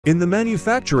in the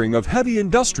manufacturing of heavy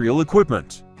industrial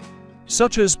equipment,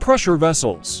 such as pressure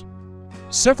vessels.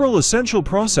 Several essential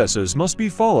processes must be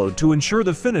followed to ensure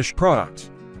the finished product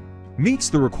meets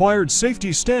the required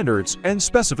safety standards and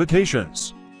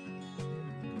specifications.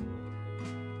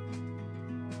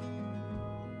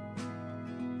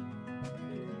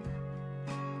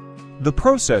 The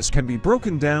process can be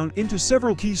broken down into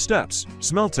several key steps: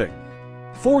 smelting,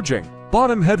 forging,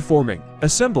 bottom head forming,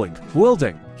 assembling,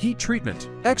 welding, heat treatment,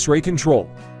 X-ray control,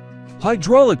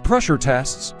 hydraulic pressure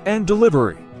tests, and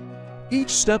delivery. Each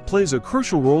step plays a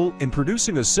crucial role in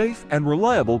producing a safe and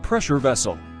reliable pressure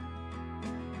vessel.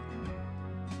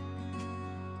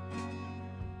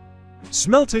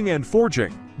 Smelting and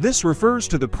forging. This refers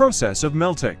to the process of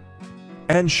melting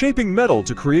and shaping metal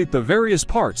to create the various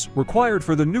parts required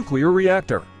for the nuclear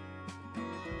reactor.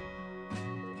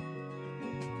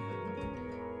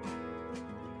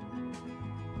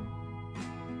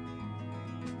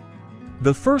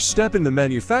 The first step in the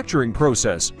manufacturing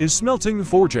process is smelting and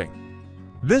forging.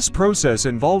 This process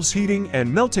involves heating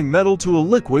and melting metal to a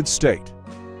liquid state,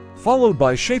 followed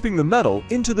by shaping the metal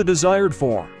into the desired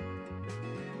form.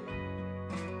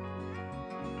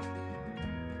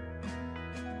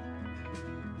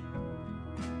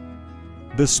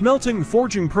 The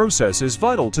smelting-forging process is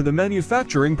vital to the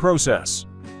manufacturing process,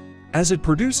 as it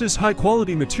produces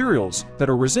high-quality materials that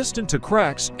are resistant to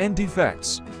cracks and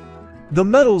defects. The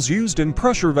metals used in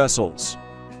pressure vessels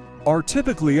are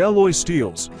typically alloy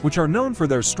steels, which are known for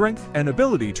their strength and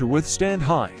ability to withstand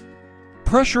high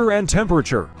pressure and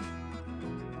temperature.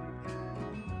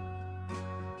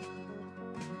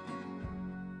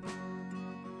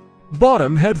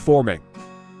 Bottom head forming.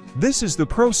 This is the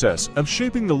process of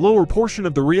shaping the lower portion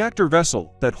of the reactor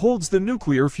vessel that holds the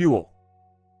nuclear fuel.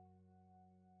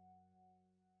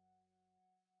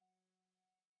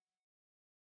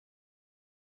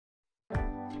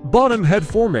 Bottom head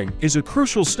forming is a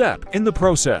crucial step in the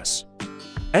process,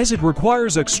 as it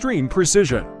requires extreme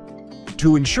precision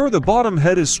to ensure the bottom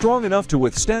head is strong enough to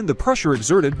withstand the pressure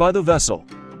exerted by the vessel.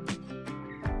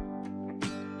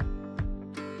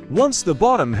 Once the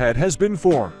bottom head has been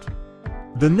formed,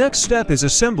 the next step is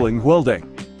assembling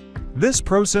welding. This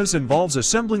process involves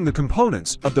assembling the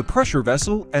components of the pressure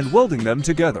vessel and welding them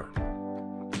together.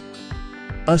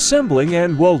 Assembling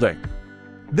and welding.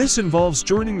 This involves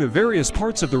joining the various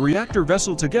parts of the reactor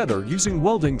vessel together using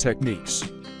welding techniques.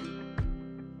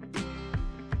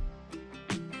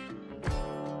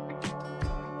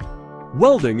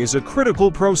 Welding is a critical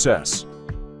process,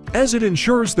 as it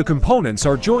ensures the components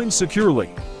are joined securely,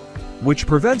 which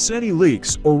prevents any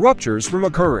leaks or ruptures from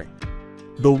occurring.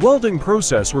 The welding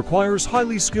process requires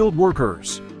highly skilled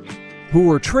workers who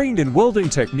are trained in welding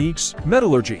techniques,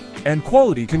 metallurgy, and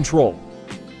quality control.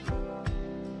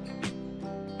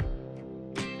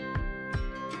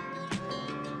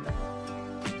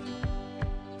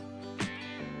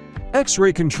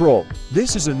 X-ray control.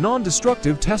 This is a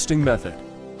non-destructive testing method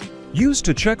used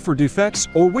to check for defects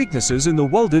or weaknesses in the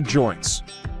welded joints.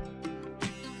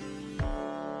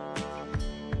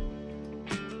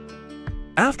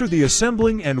 After the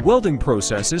assembling and welding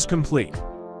process is complete,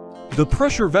 the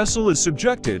pressure vessel is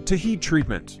subjected to heat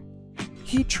treatment.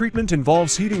 Heat treatment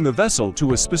involves heating the vessel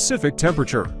to a specific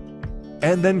temperature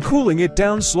and then cooling it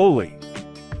down slowly.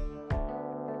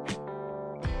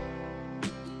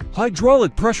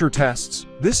 Hydraulic pressure tests.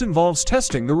 This involves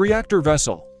testing the reactor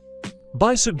vessel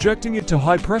by subjecting it to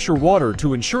high-pressure water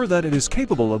to ensure that it is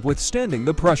capable of withstanding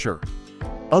the pressure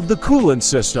of the coolant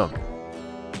system.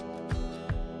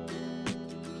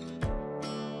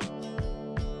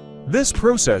 This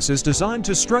process is designed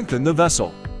to strengthen the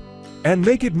vessel and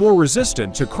make it more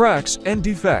resistant to cracks and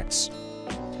defects.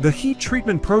 The heat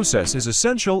treatment process is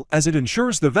essential as it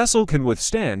ensures the vessel can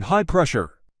withstand high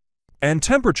pressure and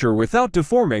temperature without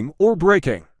deforming or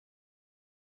breaking.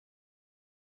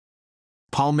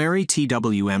 Palmieri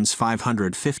TWM's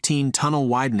 515 tunnel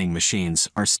widening machines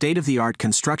are state-of-the-art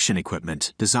construction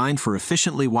equipment designed for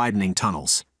efficiently widening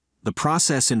tunnels. The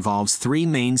process involves three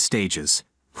main stages: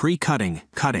 pre-cutting,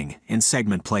 cutting, and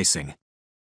segment placing.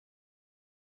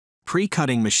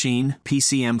 Pre-cutting machine,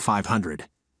 PCM 500.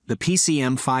 The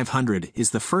PCM 500 is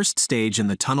the first stage in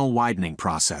the tunnel widening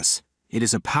process. It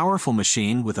is a powerful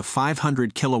machine with a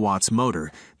 500 kilowatts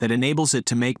motor that enables it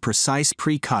to make precise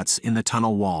pre-cuts in the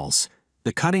tunnel walls.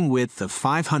 The cutting width of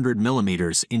 500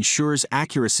 millimeters ensures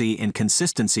accuracy and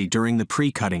consistency during the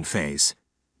pre-cutting phase.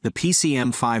 The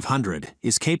PCM 500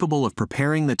 is capable of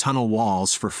preparing the tunnel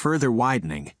walls for further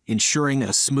widening, ensuring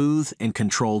a smooth and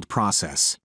controlled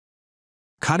process.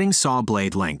 Cutting saw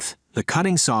blade length. The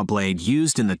cutting saw blade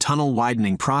used in the tunnel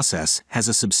widening process has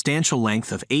a substantial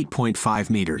length of 8.5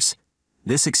 meters.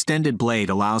 This extended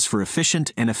blade allows for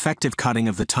efficient and effective cutting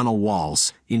of the tunnel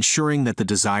walls, ensuring that the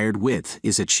desired width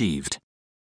is achieved.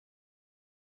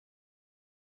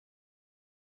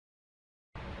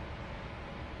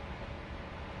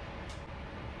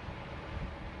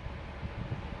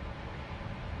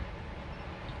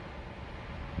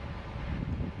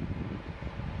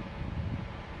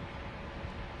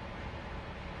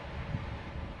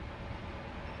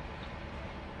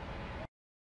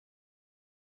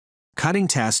 Cutting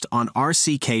test on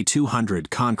RCK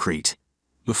 200 concrete.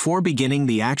 Before beginning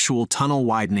the actual tunnel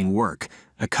widening work,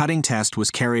 a cutting test was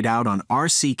carried out on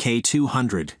RCK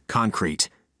 200 concrete.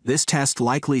 This test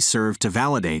likely served to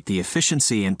validate the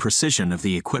efficiency and precision of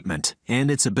the equipment and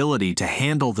its ability to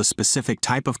handle the specific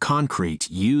type of concrete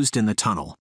used in the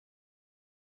tunnel.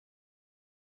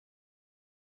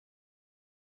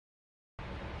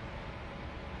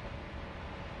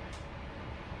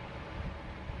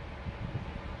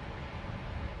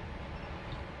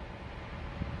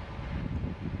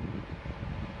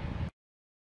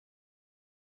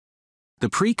 The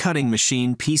pre-cutting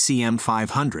machine PCM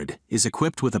 500 is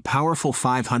equipped with a powerful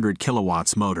 500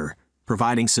 kilowatts motor,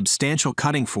 providing substantial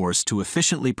cutting force to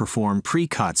efficiently perform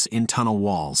pre-cuts in tunnel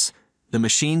walls. The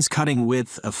machine's cutting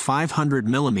width of 500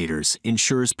 millimeters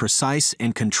ensures precise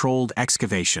and controlled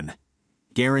excavation,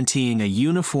 guaranteeing a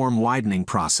uniform widening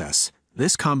process.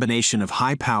 This combination of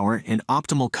high power and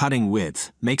optimal cutting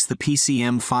width makes the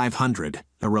PCM 500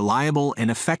 a reliable and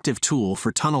effective tool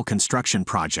for tunnel construction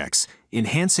projects,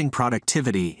 enhancing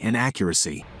productivity and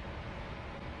accuracy.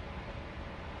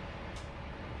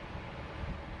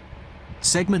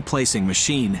 Segment Placing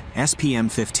Machine, SPM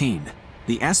 15.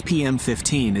 The SPM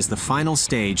 15 is the final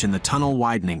stage in the tunnel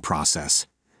widening process.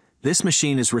 This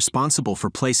machine is responsible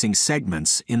for placing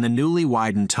segments in the newly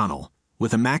widened tunnel.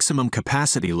 With a maximum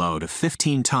capacity load of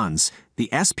 15 tons, the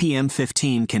SPM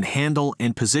 15 can handle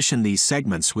and position these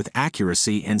segments with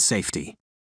accuracy and safety.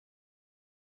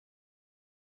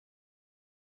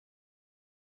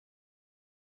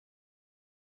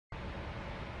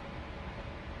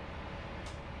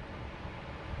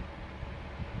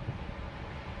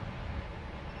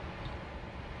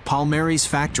 Palmieri's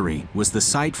factory was the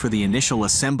site for the initial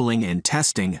assembling and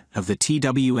testing of the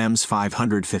TWM's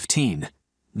 515.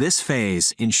 This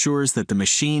phase ensures that the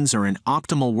machines are in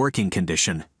optimal working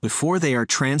condition before they are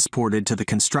transported to the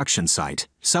construction site.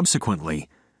 Subsequently,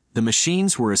 the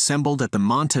machines were assembled at the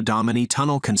Monte Domini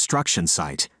tunnel construction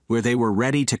site, where they were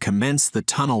ready to commence the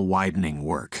tunnel widening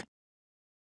work.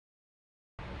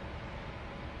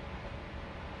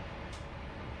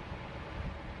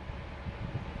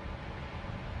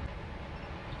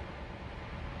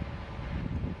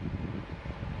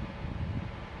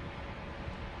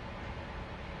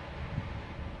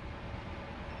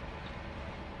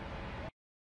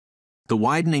 The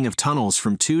widening of tunnels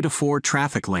from 2 to 4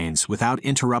 traffic lanes without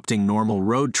interrupting normal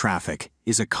road traffic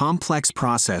is a complex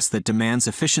process that demands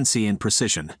efficiency and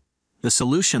precision. The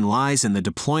solution lies in the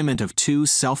deployment of 2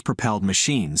 self-propelled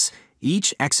machines,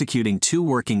 each executing 2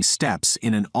 working steps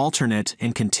in an alternate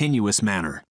and continuous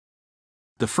manner.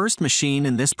 The first machine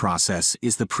in this process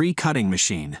is the pre-cutting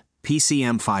machine,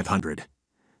 PCM 500.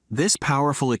 This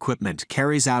powerful equipment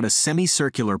carries out a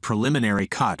semicircular preliminary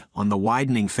cut on the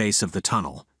widening face of the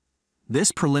tunnel.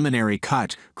 This preliminary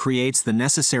cut creates the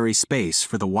necessary space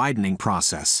for the widening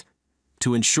process.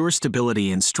 To ensure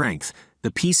stability and strength,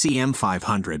 the PCM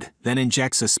 500 then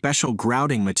injects a special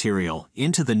grouting material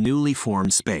into the newly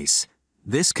formed space.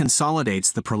 This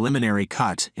consolidates the preliminary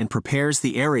cut and prepares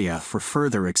the area for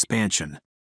further expansion.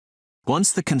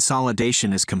 Once the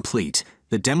consolidation is complete,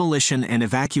 the demolition and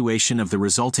evacuation of the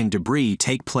resulting debris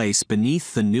take place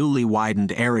beneath the newly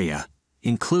widened area,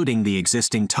 including the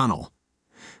existing tunnel.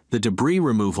 The debris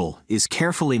removal is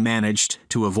carefully managed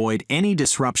to avoid any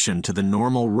disruption to the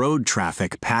normal road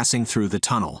traffic passing through the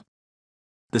tunnel.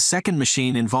 The second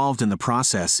machine involved in the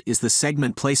process is the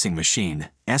segment placing machine,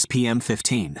 SPM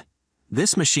 15.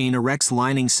 This machine erects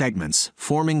lining segments,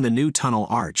 forming the new tunnel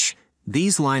arch.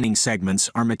 These lining segments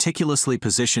are meticulously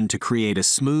positioned to create a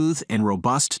smooth and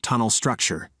robust tunnel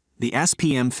structure. The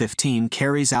SPM 15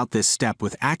 carries out this step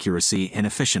with accuracy and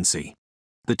efficiency.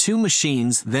 The 2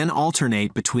 machines then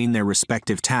alternate between their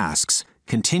respective tasks,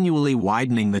 continually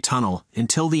widening the tunnel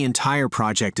until the entire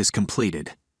project is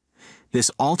completed. This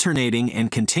alternating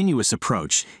and continuous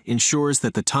approach ensures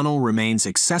that the tunnel remains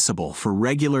accessible for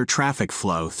regular traffic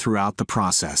flow throughout the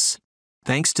process.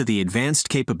 Thanks to the advanced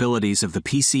capabilities of the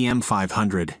PCM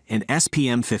 500 and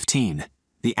SPM 15,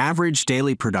 the average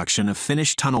daily production of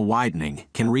finished tunnel widening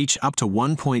can reach up to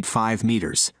 1.5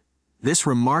 meters. This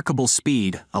remarkable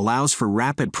speed allows for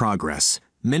rapid progress,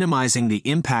 minimizing the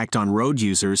impact on road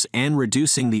users and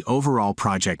reducing the overall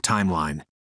project timeline.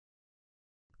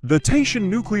 The Taishan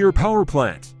Nuclear Power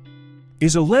Plant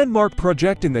is a landmark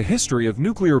project in the history of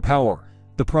nuclear power.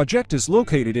 The project is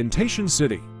located in Taishan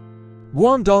City,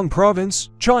 Guangdong Province,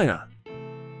 China.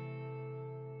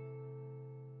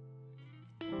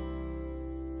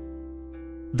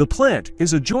 The plant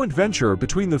is a joint venture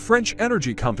between the French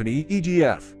energy company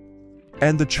EDF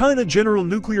and the China General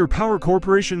Nuclear Power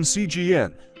Corporation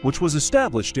CGN, which was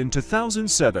established in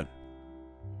 2007.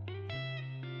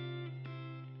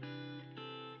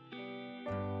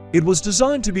 It was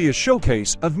designed to be a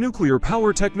showcase of nuclear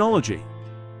power technology,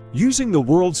 using the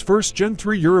world's first Gen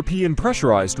 3 European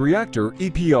pressurized reactor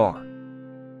 (EPR).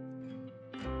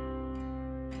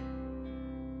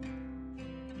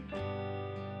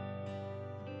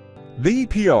 The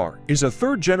EPR is a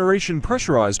third-generation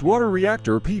pressurized water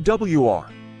reactor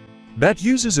 (PWR) that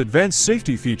uses advanced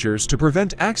safety features to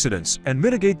prevent accidents and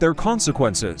mitigate their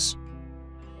consequences.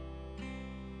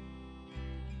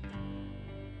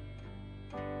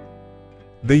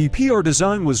 The EPR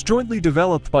design was jointly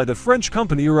developed by the French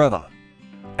company Areva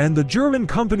and the German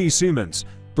company Siemens.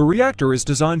 The reactor is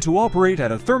designed to operate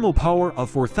at a thermal power of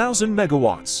 4,000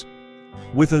 megawatts,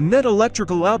 with a net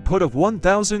electrical output of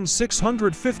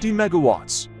 1,650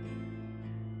 megawatts.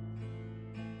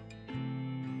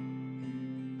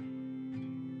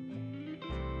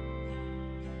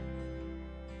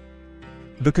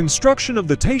 The construction of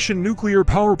the Taishan nuclear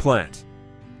power plant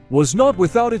was not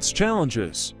without its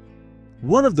challenges.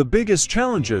 One of the biggest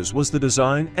challenges was the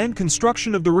design and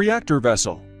construction of the reactor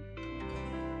vessel.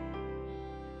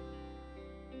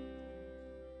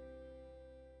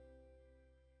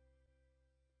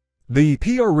 The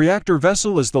EPR reactor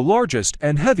vessel is the largest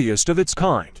and heaviest of its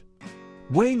kind,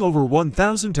 weighing over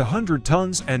 1,200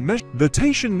 tons and measuring. The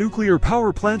Taishan nuclear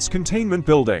power plant's containment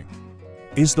building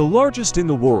is the largest in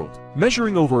the world,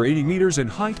 measuring over 80 meters in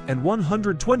height and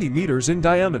 120 meters in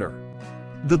diameter.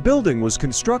 The building was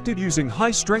constructed using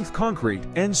high-strength concrete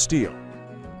and steel,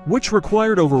 which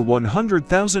required over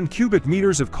 100,000 cubic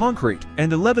meters of concrete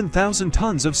and 11,000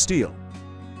 tons of steel.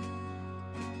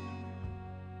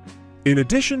 In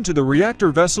addition to the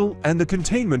reactor vessel and the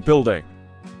containment building,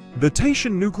 the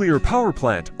Taishan nuclear power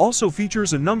plant also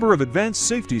features a number of advanced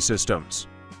safety systems.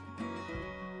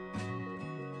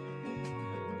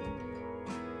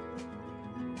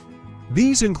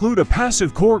 These include a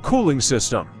passive core cooling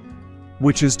system,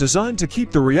 which is designed to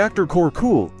keep the reactor core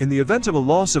cool in the event of a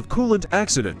loss of coolant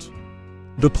accident.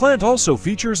 The plant also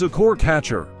features a core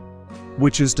catcher,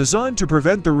 which is designed to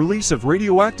prevent the release of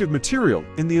radioactive material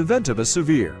in the event of a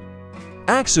severe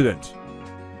accident.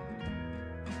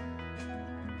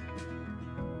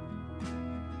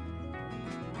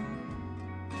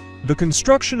 The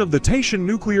construction of the Taishan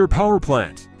nuclear power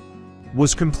plant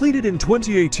was completed in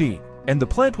 2018, and the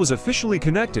plant was officially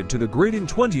connected to the grid in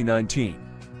 2019.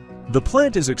 The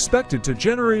plant is expected to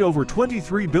generate over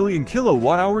 23 billion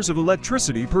kilowatt-hours of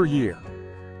electricity per year,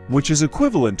 which is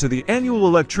equivalent to the annual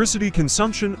electricity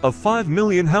consumption of 5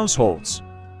 million households.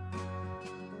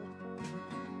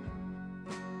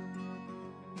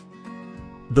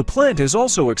 The plant is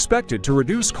also expected to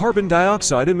reduce carbon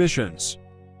dioxide emissions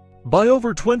by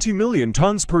over 20 million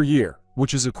tons per year,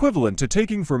 which is equivalent to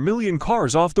taking 4 million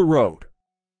cars off the road.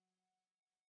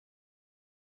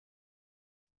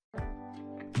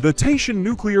 The Taishan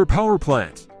nuclear power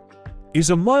plant is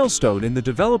a milestone in the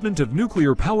development of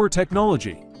nuclear power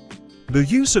technology. The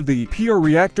use of the EPR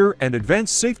reactor and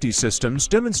advanced safety systems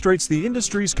demonstrates the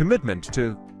industry's commitment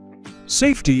to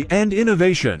safety and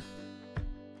innovation.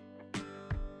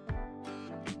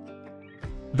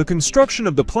 The construction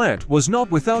of the plant was not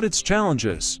without its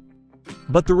challenges,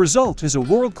 but the result is a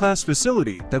world-class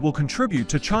facility that will contribute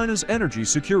to China's energy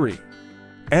security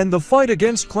and the fight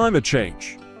against climate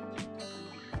change.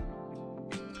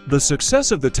 The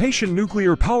success of the Taishan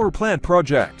nuclear power plant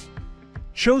project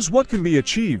shows what can be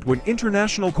achieved when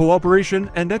international cooperation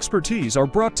and expertise are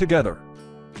brought together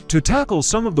to tackle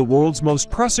some of the world's most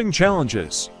pressing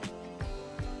challenges.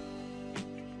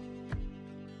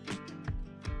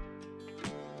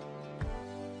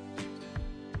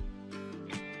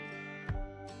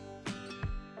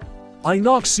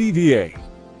 Inox CVA,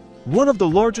 one of the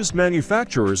largest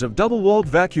manufacturers of double-walled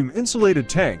vacuum-insulated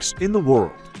tanks in the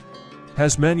world,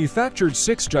 has manufactured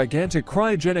 6 gigantic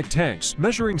cryogenic tanks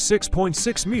measuring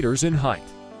 6.6 meters in height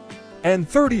and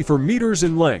 34 meters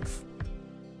in length.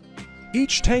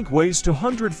 Each tank weighs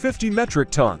 250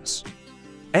 metric tons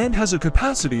and has a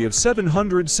capacity of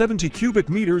 770 cubic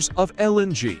meters of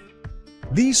LNG.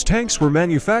 These tanks were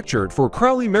manufactured for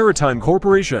Crowley Maritime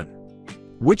Corporation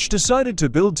which decided to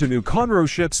build 2 new Conroe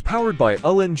ships powered by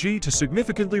LNG to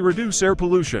significantly reduce air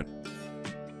pollution.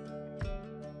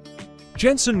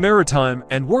 Jensen Maritime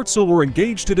and Wärtsilä were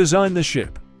engaged to design the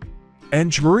ship.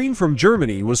 ENGIE Marine from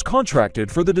Germany was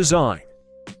contracted for the design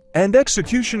and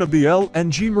execution of the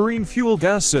LNG marine fuel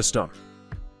gas system.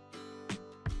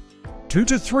 2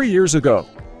 to 3 years ago,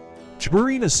 ENGIE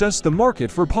Marine assessed the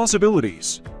market for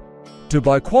possibilities to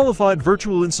buy qualified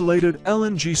virtual insulated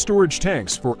LNG storage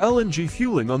tanks for LNG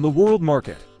fueling on the world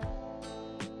market.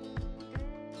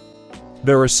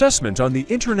 Their assessment on the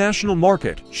international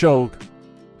market showed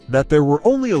that there were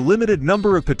only a limited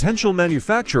number of potential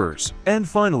manufacturers, and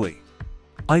finally,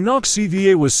 Inox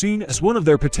CVA was seen as one of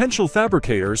their potential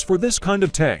fabricators for this kind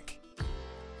of tank.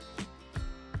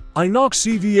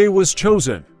 Inox CVA was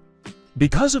chosen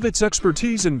because of its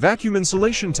expertise in vacuum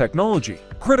insulation technology,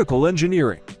 critical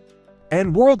engineering,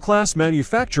 and world-class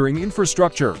manufacturing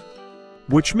infrastructure,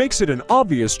 which makes it an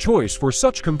obvious choice for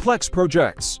such complex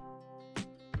projects.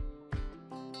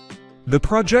 The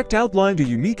project outlined a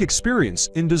unique experience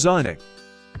in designing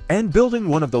and building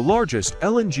one of the largest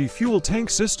LNG fuel tank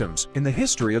systems in the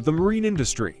history of the marine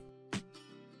industry.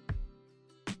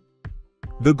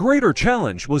 The greater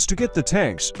challenge was to get the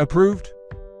tanks approved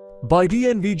by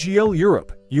DNVGL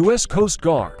Europe, US Coast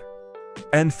Guard,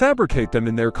 and fabricate them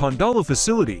in their Kandala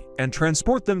facility and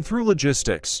transport them through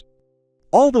logistics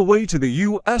all the way to the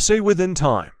USA within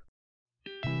time.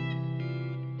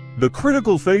 The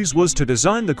critical phase was to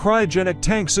design the cryogenic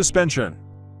tank suspension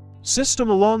system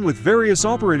along with various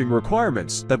operating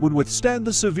requirements that would withstand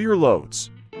the severe loads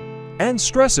and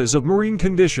stresses of marine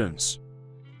conditions.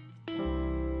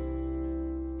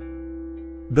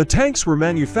 The tanks were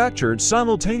manufactured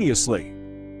simultaneously,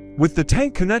 with the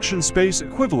tank connection space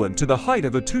equivalent to the height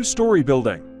of a 2-story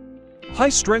building.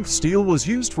 High-strength steel was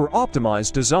used for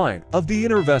optimized design of the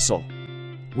inner vessel,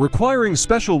 requiring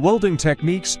special welding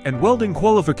techniques and welding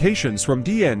qualifications from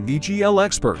DNVGL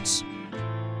experts.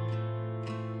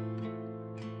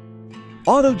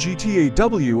 Auto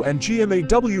GTAW and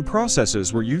GMAW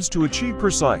processes were used to achieve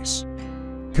precise,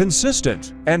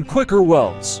 consistent, and quicker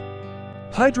welds.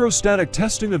 Hydrostatic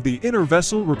testing of the inner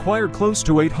vessel required close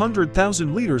to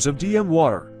 800,000 liters of DM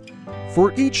water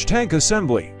for each tank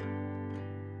assembly.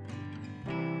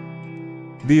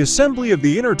 The assembly of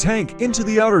the inner tank into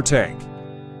the outer tank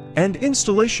and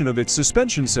installation of its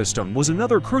suspension system was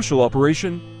another crucial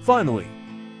operation. Finally,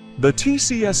 the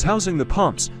TCS housing the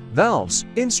pumps, valves,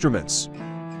 instruments,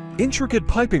 intricate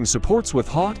piping supports with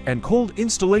hot and cold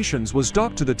installations was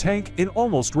docked to the tank in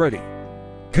almost ready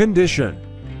condition.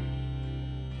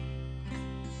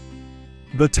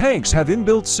 The tanks have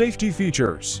inbuilt safety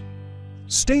features.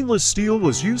 Stainless steel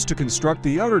was used to construct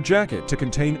the outer jacket to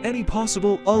contain any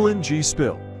possible LNG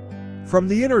spill. From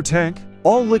the inner tank,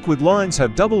 all liquid lines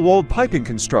have double-walled piping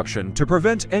construction to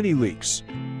prevent any leaks.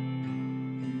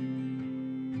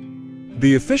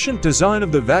 The efficient design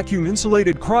of the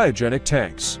vacuum-insulated cryogenic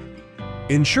tanks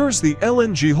ensures the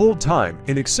LNG hold time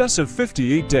in excess of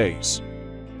 58 days.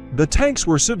 The tanks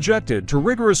were subjected to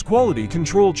rigorous quality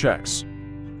control checks,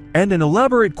 and an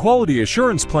elaborate quality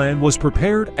assurance plan was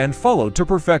prepared and followed to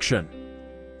perfection.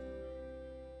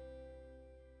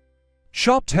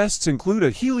 Shop tests include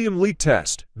a helium leak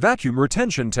test, vacuum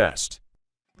retention test,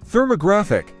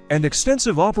 thermographic, and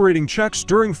extensive operating checks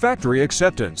during factory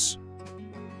acceptance.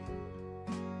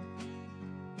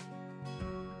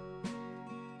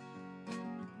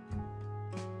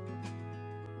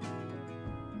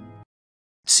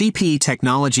 CPE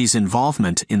Technologies'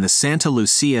 involvement in the Santa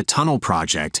Lucia Tunnel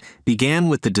project began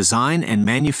with the design and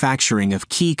manufacturing of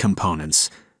key components.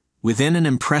 Within an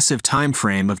impressive time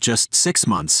frame of just 6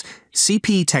 months,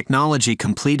 CPE Technology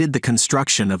completed the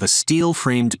construction of a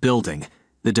steel-framed building,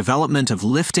 the development of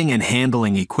lifting and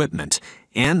handling equipment,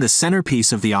 and the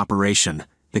centerpiece of the operation,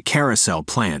 the carousel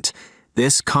plant.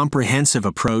 This comprehensive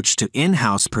approach to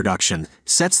in-house production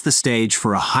sets the stage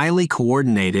for a highly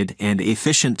coordinated and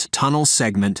efficient tunnel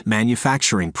segment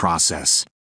manufacturing process.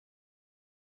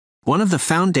 One of the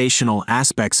foundational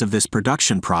aspects of this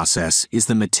production process is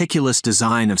the meticulous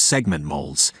design of segment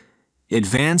molds.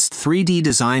 Advanced 3D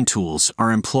design tools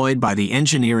are employed by the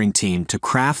engineering team to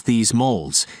craft these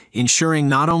molds, ensuring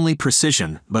not only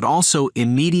precision but also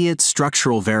immediate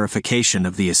structural verification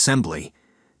of the assembly.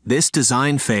 This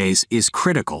design phase is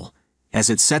critical,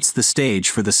 as it sets the stage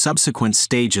for the subsequent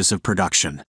stages of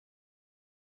production.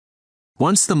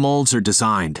 Once the molds are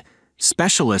designed,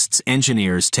 specialists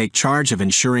engineers take charge of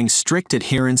ensuring strict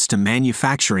adherence to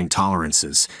manufacturing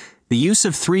tolerances. The use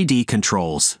of 3D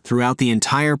controls throughout the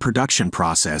entire production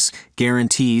process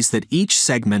guarantees that each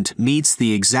segment meets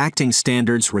the exacting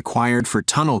standards required for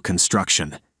tunnel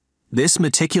construction. This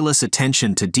meticulous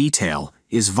attention to detail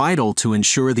is vital to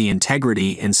ensure the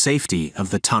integrity and safety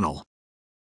of the tunnel.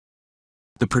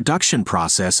 The production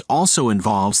process also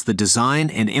involves the design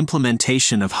and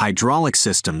implementation of hydraulic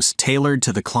systems tailored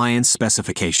to the client's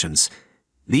specifications.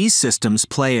 These systems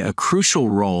play a crucial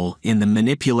role in the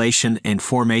manipulation and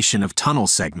formation of tunnel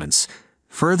segments,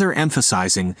 further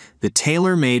emphasizing the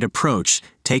tailor-made approach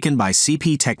taken by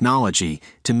CP Technology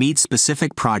to meet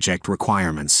specific project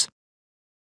requirements.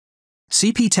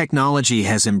 CP Technology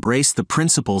has embraced the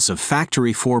principles of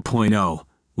Factory 4.0,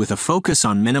 with a focus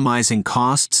on minimizing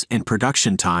costs and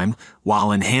production time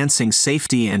while enhancing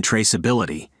safety and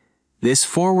traceability. This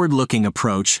forward-looking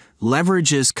approach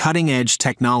leverages cutting-edge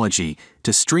technology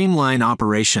to streamline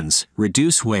operations,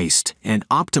 reduce waste, and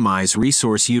optimize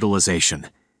resource utilization.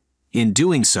 In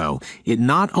doing so, it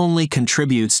not only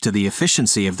contributes to the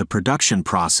efficiency of the production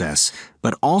process,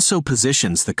 but also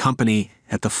positions the company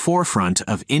at the forefront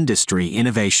of industry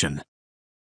innovation.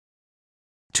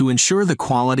 To ensure the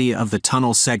quality of the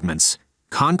tunnel segments,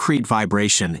 concrete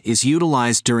vibration is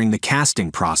utilized during the casting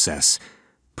process.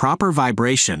 Proper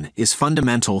vibration is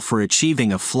fundamental for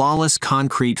achieving a flawless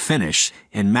concrete finish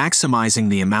and maximizing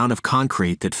the amount of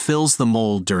concrete that fills the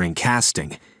mold during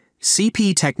casting.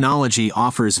 CP Technology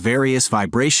offers various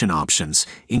vibration options,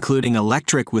 including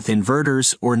electric with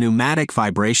inverters or pneumatic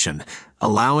vibration,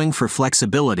 allowing for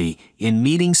flexibility in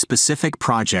meeting specific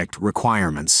project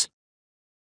requirements.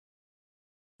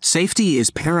 Safety is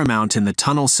paramount in the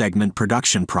tunnel segment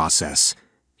production process.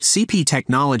 CP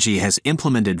Technology has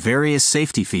implemented various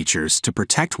safety features to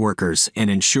protect workers and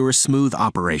ensure smooth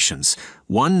operations.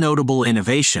 One notable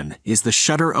innovation is the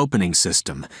shutter opening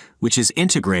system, which is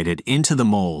integrated into the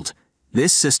mold.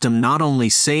 This system not only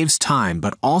saves time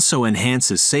but also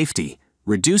enhances safety,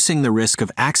 reducing the risk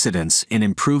of accidents and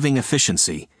improving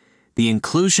efficiency. The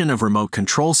inclusion of remote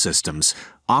control systems,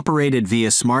 operated via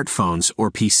smartphones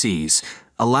or PCs,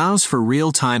 allows for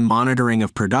real-time monitoring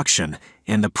of production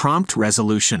and the prompt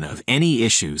resolution of any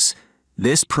issues.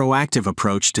 This proactive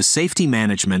approach to safety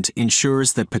management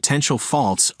ensures that potential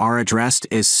faults are addressed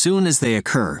as soon as they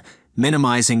occur,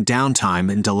 minimizing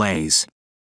downtime and delays.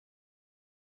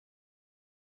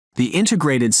 The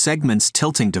integrated segments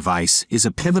tilting device is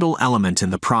a pivotal element in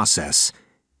the process.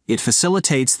 It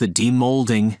facilitates the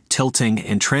demolding, tilting,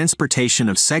 and transportation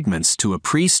of segments to a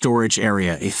pre-storage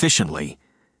area efficiently.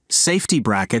 Safety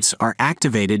brackets are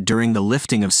activated during the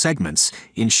lifting of segments,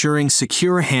 ensuring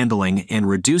secure handling and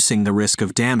reducing the risk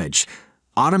of damage.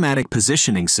 Automatic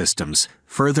positioning systems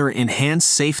further enhance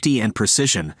safety and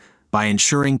precision by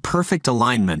ensuring perfect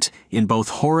alignment in both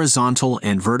horizontal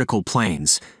and vertical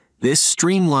planes. This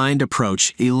streamlined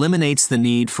approach eliminates the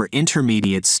need for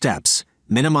intermediate steps,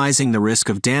 minimizing the risk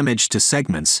of damage to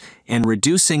segments and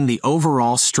reducing the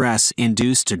overall stress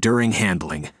induced during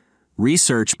handling.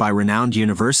 Research by renowned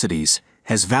universities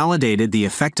has validated the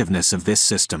effectiveness of this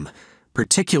system,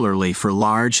 particularly for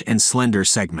large and slender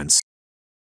segments.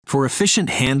 For efficient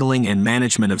handling and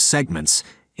management of segments,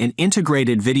 an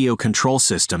integrated video control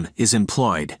system is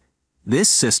employed. This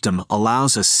system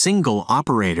allows a single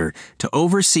operator to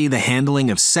oversee the handling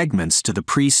of segments to the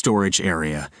pre-storage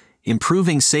area,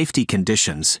 improving safety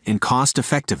conditions and cost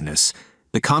effectiveness.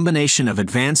 The combination of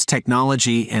advanced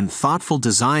technology and thoughtful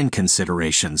design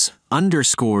considerations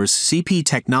underscores CP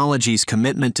Technology's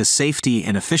commitment to safety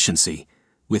and efficiency.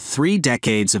 With 3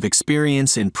 decades of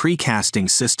experience in precasting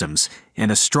systems and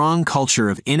a strong culture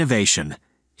of innovation,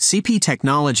 CP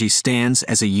Technology stands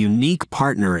as a unique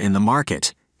partner in the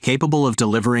market, capable of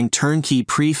delivering turnkey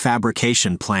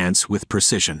prefabrication plants with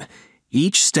precision.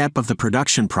 Each step of the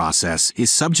production process is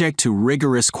subject to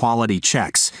rigorous quality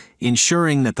checks,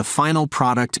 ensuring that the final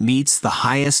product meets the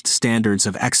highest standards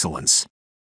of excellence.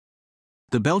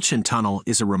 The Belchen Tunnel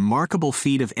is a remarkable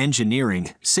feat of engineering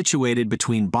situated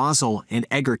between Basel and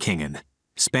Egerkingen,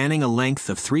 spanning a length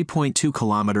of 3.2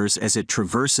 kilometers as it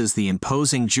traverses the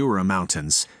imposing Jura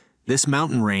Mountains. This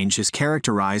mountain range is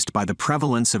characterized by the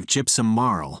prevalence of gypsum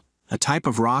marl, a type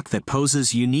of rock that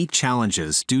poses unique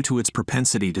challenges due to its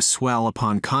propensity to swell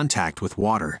upon contact with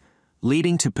water,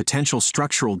 leading to potential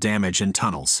structural damage in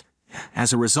tunnels.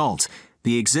 As a result,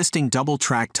 the existing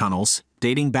double-track tunnels,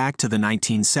 dating back to the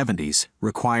 1970s,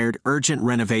 required urgent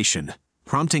renovation,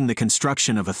 prompting the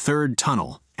construction of a third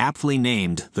tunnel, aptly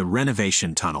named the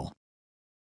Renovation Tunnel.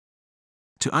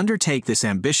 To undertake this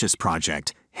ambitious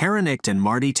project, Herenicht and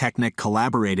Marty Technic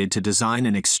collaborated to design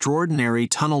an extraordinary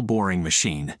tunnel boring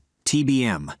machine,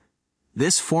 TBM.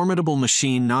 This formidable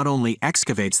machine not only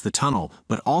excavates the tunnel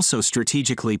but also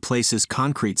strategically places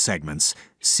concrete segments,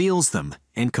 seals them,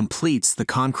 and completes the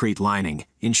concrete lining,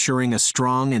 ensuring a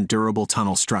strong and durable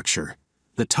tunnel structure.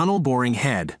 The tunnel boring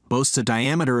head boasts a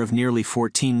diameter of nearly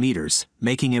 14 meters,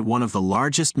 making it one of the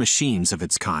largest machines of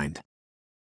its kind.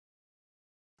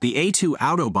 The A2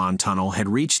 Autobahn tunnel had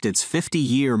reached its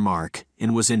 50-year mark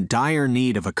and was in dire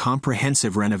need of a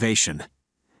comprehensive renovation.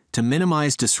 To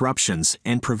minimize disruptions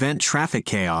and prevent traffic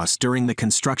chaos during the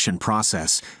construction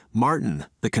process, Martin,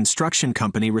 the construction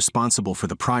company responsible for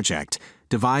the project,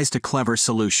 devised a clever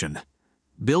solution: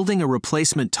 building a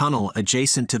replacement tunnel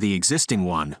adjacent to the existing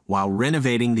one while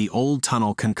renovating the old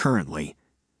tunnel concurrently.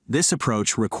 This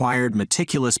approach required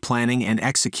meticulous planning and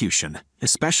execution,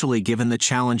 especially given the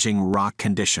challenging rock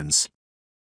conditions.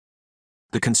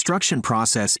 The construction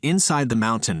process inside the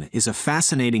mountain is a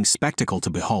fascinating spectacle to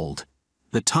behold.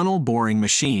 The tunnel boring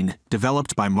machine,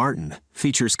 developed by Martin,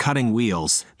 features cutting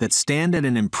wheels that stand at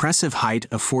an impressive height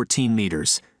of 14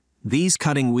 meters. These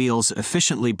cutting wheels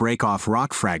efficiently break off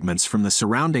rock fragments from the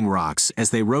surrounding rocks as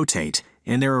they rotate,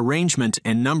 and their arrangement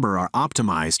and number are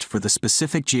optimized for the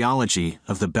specific geology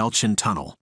of the Belchen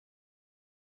Tunnel.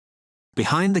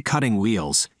 Behind the cutting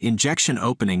wheels, injection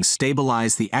openings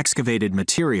stabilize the excavated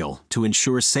material to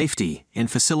ensure safety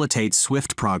and facilitate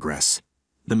swift progress.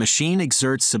 The machine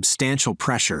exerts substantial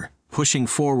pressure, pushing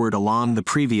forward along the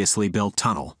previously built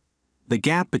tunnel. The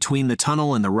gap between the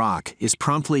tunnel and the rock is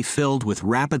promptly filled with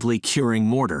rapidly curing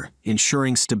mortar,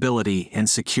 ensuring stability and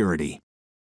security.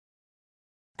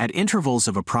 At intervals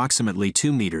of approximately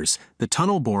 2 meters, the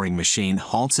tunnel boring machine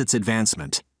halts its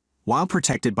advancement. While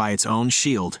protected by its own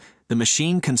shield, the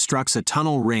machine constructs a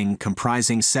tunnel ring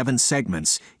comprising 7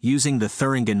 segments using the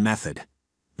Thuringen method.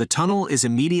 The tunnel is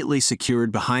immediately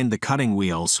secured behind the cutting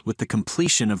wheels with the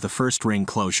completion of the first ring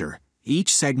closure.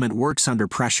 Each segment works under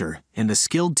pressure, and the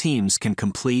skilled teams can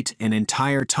complete an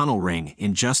entire tunnel ring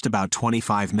in just about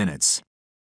 25 minutes.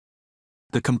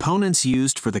 The components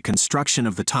used for the construction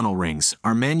of the tunnel rings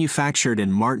are manufactured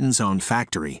in Martin's own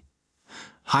factory.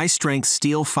 High-strength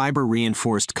steel fiber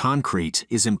reinforced concrete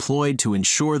is employed to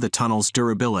ensure the tunnel's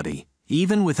durability,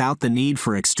 even without the need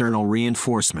for external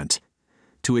reinforcement.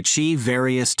 To achieve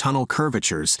various tunnel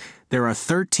curvatures, there are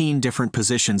 13 different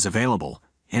positions available,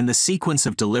 and the sequence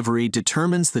of delivery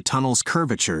determines the tunnel's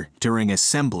curvature during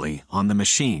assembly on the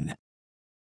machine.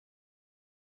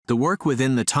 The work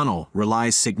within the tunnel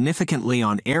relies significantly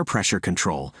on air pressure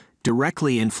control,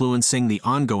 directly influencing the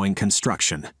ongoing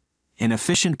construction. An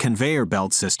efficient conveyor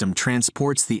belt system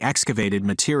transports the excavated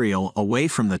material away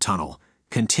from the tunnel,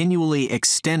 continually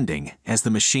extending as the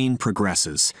machine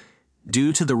progresses.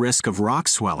 Due to the risk of rock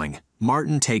swelling,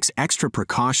 Martin takes extra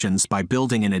precautions by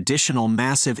building an additional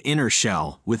massive inner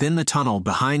shell within the tunnel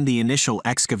behind the initial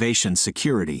excavation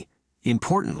security.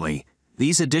 Importantly,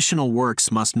 these additional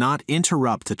works must not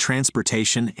interrupt the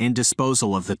transportation and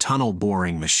disposal of the tunnel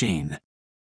boring machine.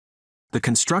 The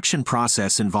construction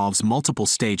process involves multiple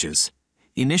stages.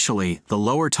 Initially, the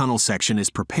lower tunnel section is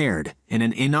prepared, and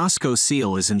an inosco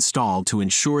seal is installed to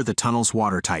ensure the tunnel's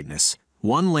watertightness.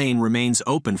 One lane remains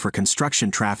open for construction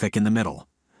traffic in the middle.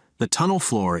 The tunnel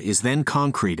floor is then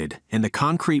concreted, and the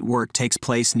concrete work takes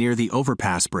place near the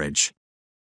overpass bridge.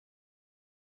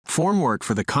 Formwork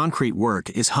for the concrete work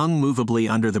is hung movably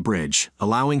under the bridge,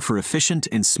 allowing for efficient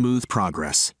and smooth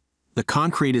progress. The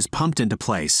concrete is pumped into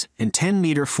place, and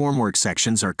 10-meter formwork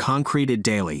sections are concreted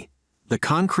daily. The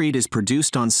concrete is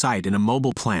produced on site in a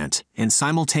mobile plant, and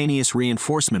simultaneous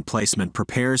reinforcement placement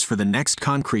prepares for the next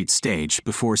concrete stage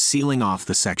before sealing off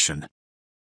the section.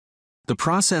 The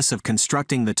process of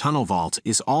constructing the tunnel vault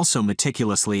is also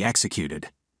meticulously executed.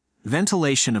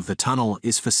 Ventilation of the tunnel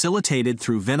is facilitated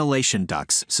through ventilation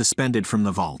ducts suspended from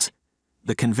the vault.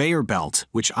 The conveyor belt,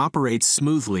 which operates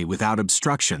smoothly without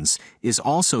obstructions, is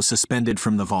also suspended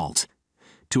from the vault.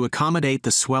 To accommodate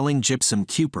the swelling gypsum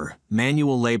cuper,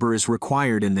 manual labor is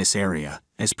required in this area,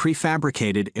 as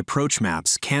prefabricated approach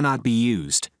maps cannot be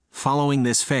used. Following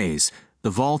this phase, the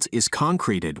vault is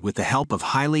concreted with the help of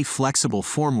highly flexible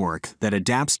formwork that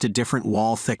adapts to different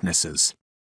wall thicknesses.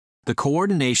 The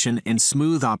coordination and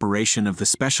smooth operation of the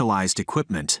specialized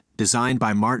equipment, designed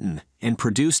by Martin and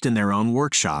produced in their own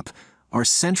workshop, are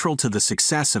central to the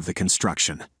success of the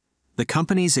construction. The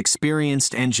company's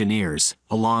experienced engineers,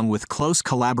 along with close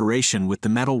collaboration with the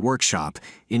metal workshop,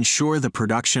 ensure the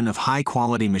production of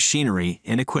high-quality machinery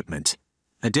and equipment.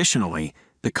 Additionally,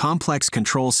 the complex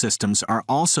control systems are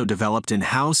also developed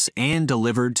in-house and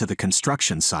delivered to the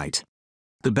construction site.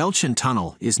 The Belchen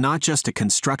Tunnel is not just a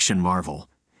construction marvel.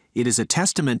 It is a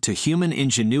testament to human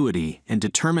ingenuity and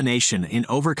determination in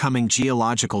overcoming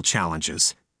geological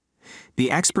challenges.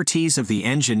 The expertise of the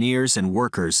engineers and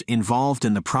workers involved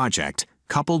in the project,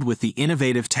 coupled with the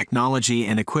innovative technology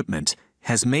and equipment,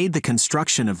 has made the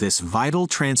construction of this vital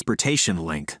transportation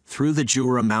link through the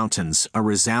Jura Mountains a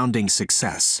resounding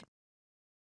success.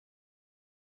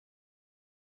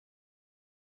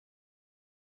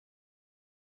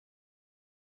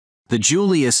 The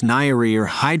Julius Nyerere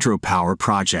hydropower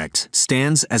project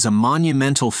stands as a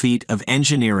monumental feat of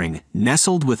engineering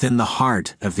nestled within the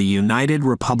heart of the United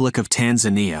Republic of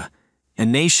Tanzania, a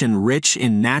nation rich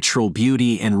in natural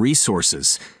beauty and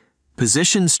resources.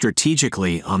 Positioned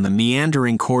strategically on the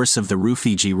meandering course of the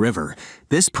Rufiji River,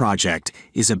 this project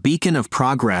is a beacon of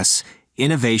progress,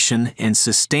 innovation, and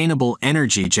sustainable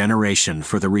energy generation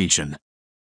for the region.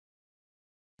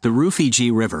 The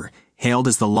Rufiji River, hailed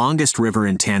as the longest river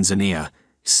in Tanzania,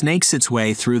 snakes its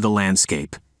way through the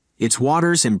landscape, its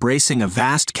waters embracing a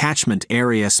vast catchment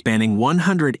area spanning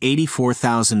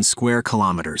 184,000 square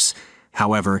kilometers.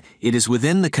 However, it is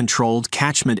within the controlled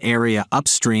catchment area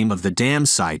upstream of the dam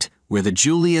site where the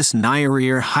Julius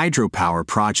Nyerere hydropower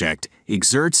project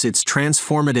exerts its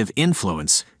transformative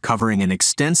influence, covering an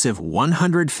extensive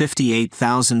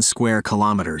 158,000 square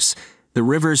kilometers. The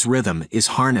river's rhythm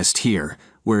is harnessed here,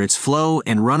 where its flow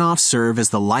and runoff serve as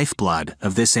the lifeblood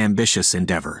of this ambitious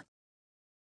endeavor.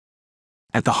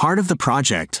 At the heart of the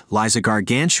project lies a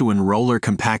gargantuan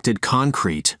roller-compacted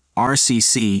concrete,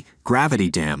 RCC, gravity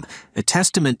dam, a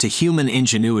testament to human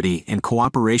ingenuity and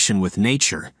cooperation with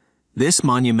nature. This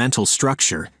monumental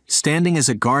structure, standing as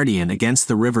a guardian against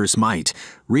the river's might,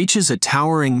 reaches a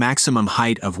towering maximum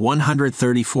height of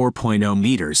 134.0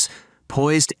 meters,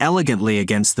 poised elegantly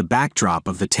against the backdrop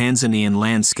of the Tanzanian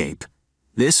landscape.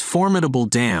 This formidable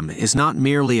dam is not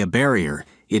merely a barrier,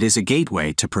 it is a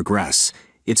gateway to progress.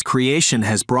 Its creation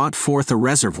has brought forth a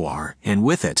reservoir, and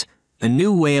with it, a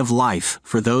new way of life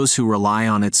for those who rely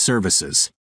on its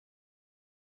services.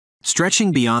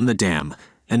 Stretching beyond the dam,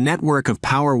 a network of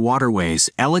power waterways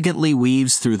elegantly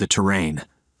weaves through the terrain,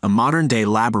 a modern-day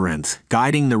labyrinth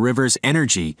guiding the river's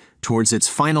energy towards its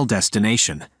final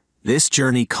destination. This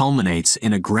journey culminates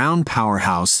in a ground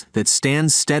powerhouse that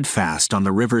stands steadfast on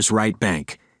the river's right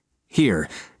bank. Here,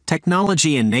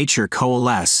 technology and nature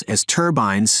coalesce as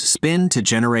turbines spin to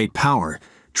generate power,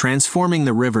 transforming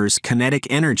the river's kinetic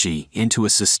energy into a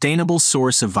sustainable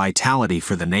source of vitality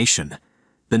for the nation.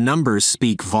 The numbers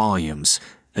speak volumes.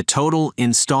 A total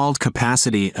installed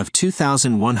capacity of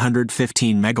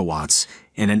 2,115 megawatts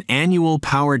and an annual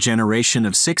power generation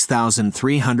of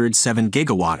 6,307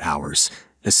 gigawatt-hours,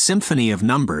 a symphony of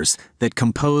numbers that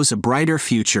compose a brighter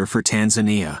future for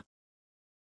Tanzania.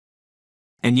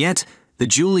 And yet, the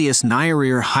Julius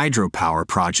Nyerere hydropower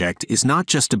project is not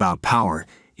just about power,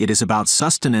 it is about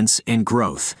sustenance and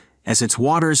growth. As its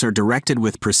waters are directed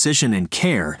with precision and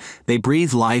care, they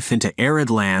breathe life into arid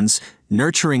lands,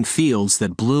 nurturing fields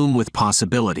that bloom with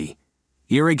possibility.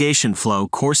 Irrigation flow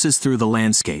courses through the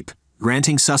landscape,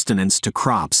 granting sustenance to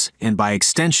crops and, by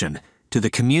extension, to the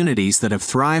communities that have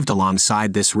thrived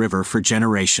alongside this river for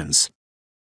generations.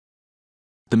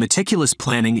 The meticulous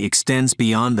planning extends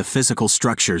beyond the physical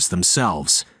structures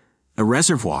themselves. A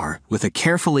reservoir with a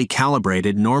carefully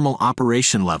calibrated normal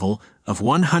operation level of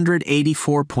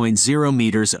 184.0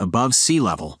 meters above sea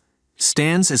level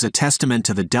stands as a testament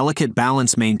to the delicate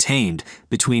balance maintained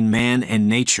between man and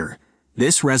nature.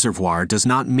 This reservoir does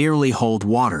not merely hold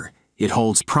water, it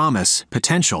holds promise,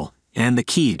 potential, and the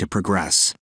key to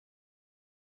progress.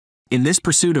 In this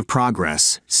pursuit of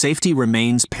progress, safety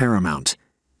remains paramount.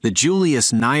 The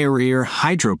Julius Nyerere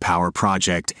hydropower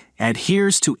project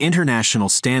adheres to international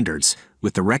standards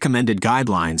with the recommended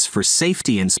guidelines for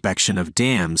safety inspection of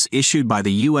dams issued by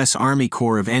the U.S. Army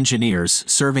Corps of Engineers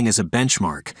serving as a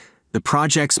benchmark. The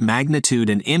project's magnitude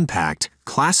and impact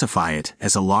classify it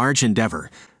as a large endeavor,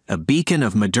 a beacon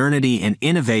of modernity and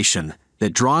innovation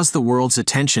that draws the world's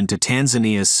attention to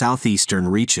Tanzania's southeastern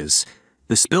reaches.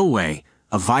 The spillway,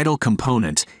 a vital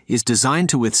component, is designed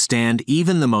to withstand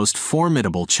even the most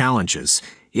formidable challenges.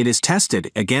 It is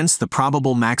tested against the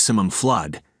probable maximum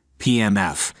flood,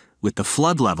 PMF, with the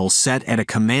flood level set at a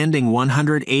commanding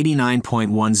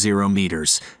 189.10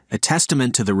 meters, a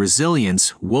testament to the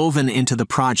resilience woven into the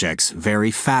project's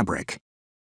very fabric.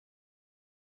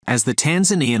 As the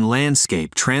Tanzanian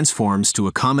landscape transforms to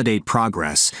accommodate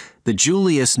progress, the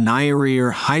Julius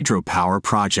Nyerere hydropower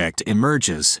project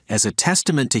emerges as a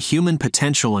testament to human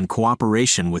potential and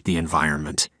cooperation with the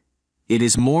environment. It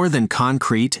is more than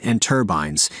concrete and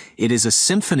turbines. It is a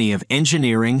symphony of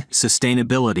engineering,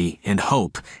 sustainability, and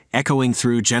hope, echoing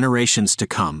through generations to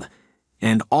come.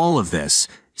 And all of this,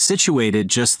 situated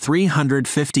just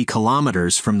 350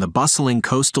 kilometers from the bustling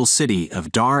coastal city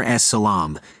of Dar es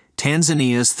Salaam,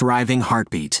 Tanzania's thriving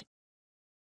heartbeat.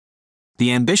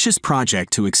 The ambitious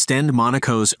project to extend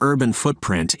Monaco's urban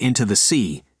footprint into the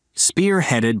sea,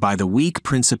 spearheaded by the Weak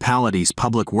Principalities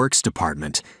Public Works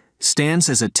Department, stands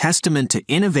as a testament to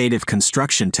innovative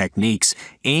construction techniques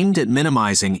aimed at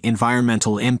minimizing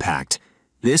environmental impact.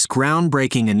 This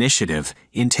groundbreaking initiative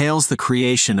entails the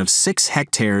creation of 6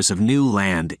 hectares of new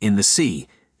land in the sea,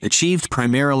 achieved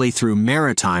primarily through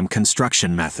maritime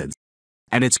construction methods.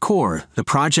 At its core, the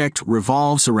project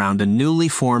revolves around a newly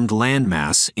formed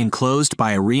landmass enclosed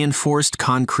by a reinforced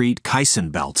concrete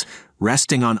caisson belt,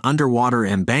 resting on underwater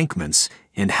embankments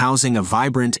and housing a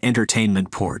vibrant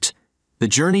entertainment port. The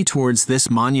journey towards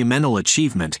this monumental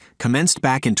achievement commenced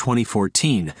back in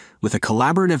 2014 with a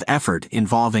collaborative effort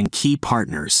involving key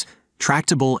partners,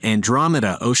 Tractable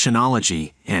Andromeda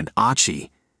Oceanology and ACI.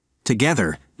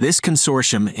 Together, this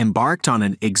consortium embarked on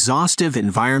an exhaustive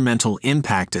environmental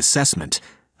impact assessment,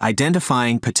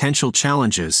 identifying potential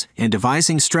challenges and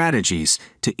devising strategies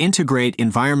to integrate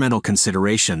environmental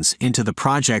considerations into the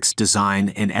project's design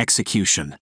and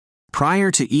execution.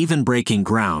 Prior to even breaking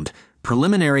ground,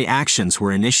 preliminary actions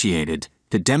were initiated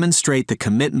to demonstrate the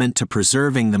commitment to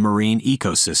preserving the marine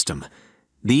ecosystem.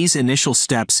 These initial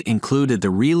steps included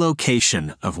the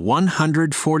relocation of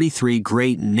 143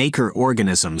 great nacre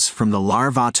organisms from the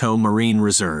Larvato Marine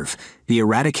Reserve, the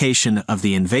eradication of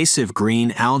the invasive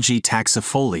green algae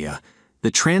taxifolia, the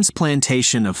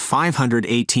transplantation of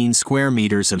 518 square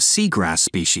meters of seagrass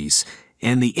species,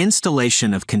 and the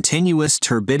installation of continuous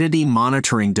turbidity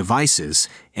monitoring devices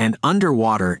and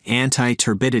underwater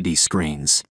anti-turbidity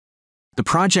screens. The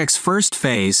project's first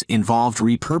phase involved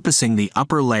repurposing the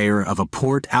upper layer of a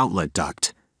port outlet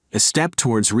duct, a step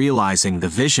towards realizing the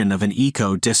vision of an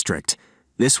eco-district.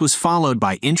 This was followed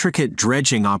by intricate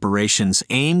dredging operations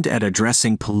aimed at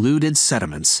addressing polluted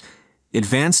sediments.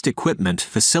 Advanced equipment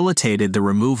facilitated the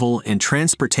removal and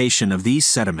transportation of these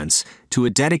sediments to a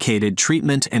dedicated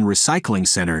treatment and recycling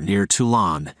center near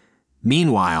Toulon.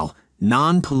 Meanwhile,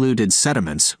 non-polluted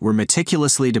sediments were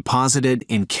meticulously deposited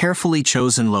in carefully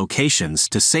chosen locations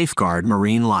to safeguard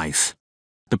marine life.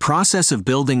 The process of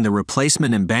building the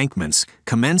replacement embankments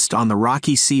commenced on the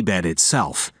rocky seabed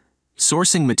itself.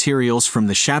 Sourcing materials from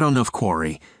the Châteauneuf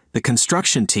quarry, the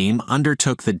construction team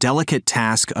undertook the delicate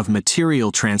task of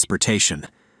material transportation.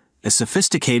 A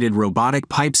sophisticated robotic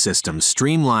pipe system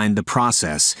streamlined the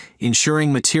process,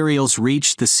 ensuring materials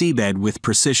reached the seabed with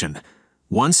precision.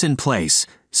 Once in place,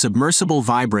 submersible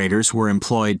vibrators were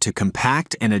employed to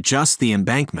compact and adjust the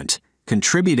embankment,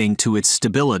 contributing to its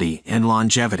stability and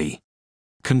longevity.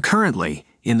 Concurrently,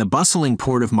 in the bustling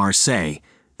port of Marseille,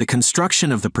 the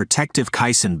construction of the protective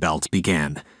caisson belt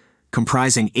began.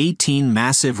 Comprising 18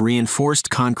 massive reinforced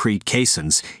concrete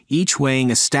caissons, each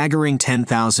weighing a staggering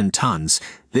 10,000 tons,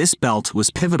 this belt was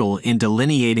pivotal in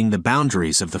delineating the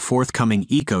boundaries of the forthcoming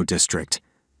eco-district.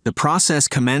 The process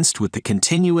commenced with the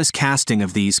continuous casting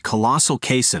of these colossal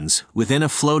caissons within a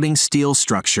floating steel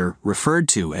structure referred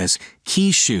to as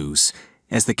quay shoes.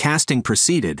 As the casting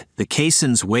proceeded, the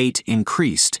caissons' weight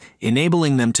increased,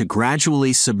 enabling them to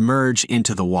gradually submerge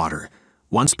into the water.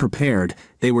 Once prepared,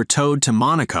 they were towed to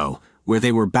Monaco, where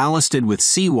they were ballasted with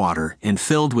seawater and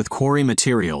filled with quarry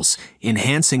materials,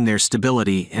 enhancing their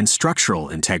stability and structural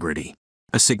integrity.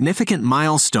 A significant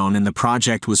milestone in the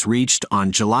project was reached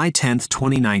on July 10,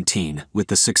 2019, with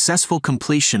the successful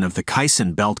completion of the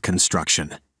caisson belt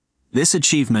construction. This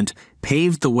achievement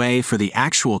paved the way for the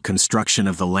actual construction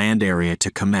of the land area to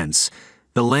commence.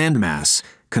 The landmass,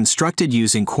 constructed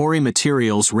using quarry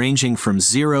materials ranging from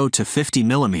 0 to 50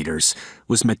 millimeters,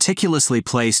 was meticulously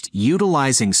placed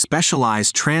utilizing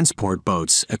specialized transport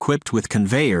boats equipped with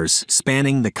conveyors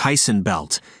spanning the caisson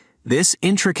belt. This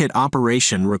intricate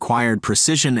operation required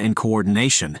precision and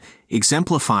coordination,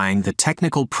 exemplifying the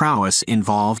technical prowess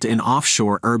involved in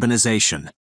offshore urbanization.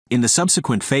 In the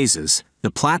subsequent phases,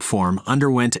 the platform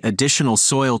underwent additional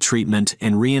soil treatment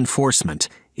and reinforcement,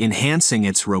 enhancing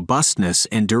its robustness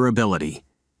and durability.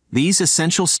 These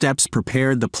essential steps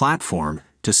prepared the platform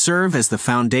to serve as the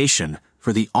foundation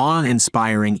for the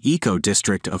awe-inspiring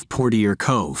eco-district of Portier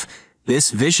Cove.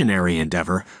 This visionary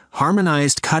endeavor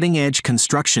harmonized cutting-edge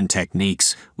construction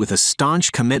techniques with a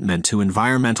staunch commitment to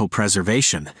environmental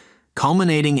preservation,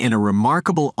 culminating in a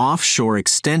remarkable offshore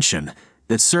extension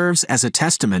that serves as a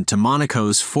testament to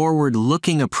Monaco's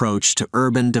forward-looking approach to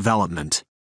urban development.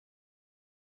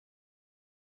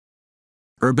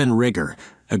 Urban Rigor,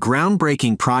 a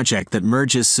groundbreaking project that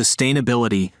merges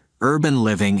sustainability, urban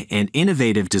living, and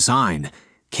innovative design,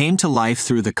 came to life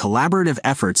through the collaborative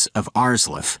efforts of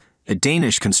Arsleff, a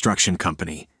Danish construction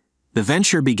company. The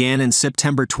venture began in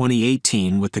September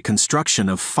 2018 with the construction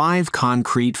of 5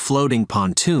 concrete floating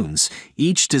pontoons,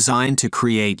 each designed to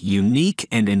create unique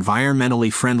and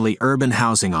environmentally friendly urban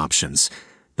housing options.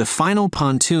 The final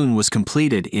pontoon was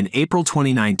completed in April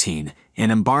 2019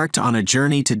 and embarked on a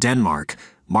journey to Denmark,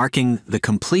 marking the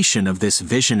completion of this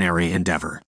visionary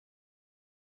endeavor.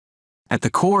 At the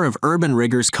core of Urban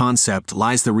Rigger's concept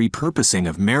lies the repurposing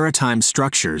of maritime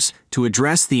structures to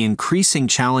address the increasing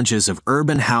challenges of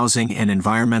urban housing and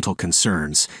environmental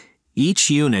concerns. Each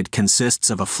unit consists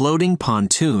of a floating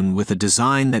pontoon with a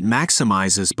design that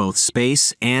maximizes both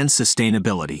space and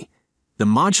sustainability. The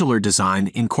modular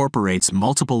design incorporates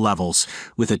multiple levels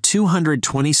with a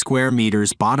 220 square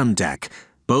meters bottom deck,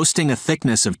 boasting a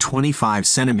thickness of 25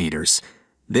 centimeters.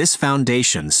 This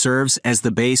foundation serves as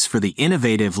the base for the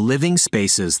innovative living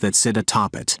spaces that sit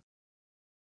atop it.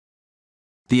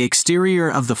 The exterior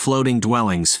of the floating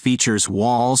dwellings features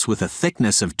walls with a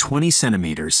thickness of 20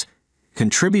 centimeters,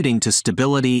 contributing to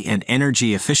stability and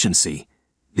energy efficiency.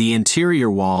 The interior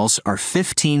walls are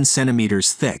 15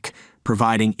 centimeters thick,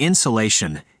 providing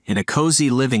insulation in a cozy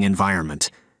living environment.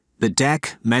 The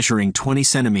deck, measuring 20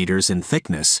 centimeters in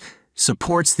thickness,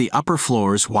 supports the upper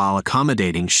floors while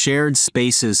accommodating shared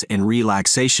spaces and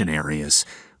relaxation areas,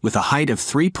 with a height of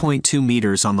 3.2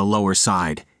 meters on the lower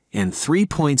side and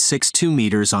 3.62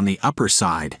 meters on the upper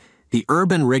side. The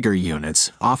Urban Rigger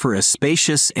units offer a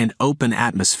spacious and open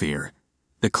atmosphere.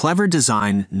 The clever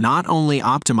design not only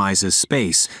optimizes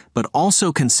space, but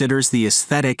also considers the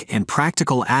aesthetic and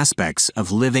practical aspects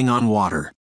of living on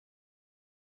water.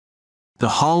 The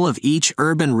hull of each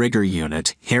Urban Rigger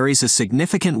unit carries a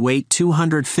significant weight: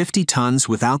 250 tons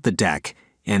without the deck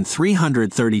and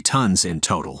 330 tons in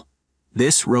total.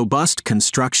 This robust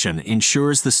construction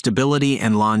ensures the stability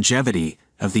and longevity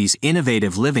of these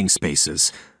innovative living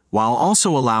spaces, while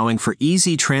also allowing for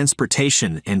easy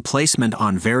transportation and placement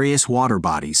on various water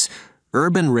bodies.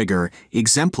 Urban Rigger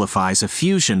exemplifies a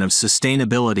fusion of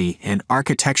sustainability and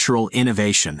architectural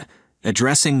innovation,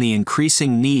 addressing the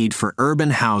increasing need for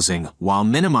urban housing while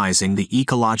minimizing the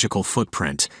ecological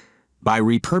footprint. By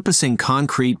repurposing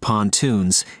concrete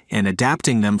pontoons and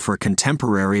adapting them for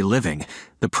contemporary living,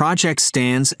 the project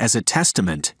stands as a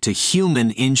testament to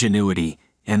human ingenuity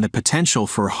and the potential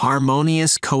for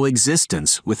harmonious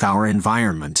coexistence with our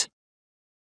environment.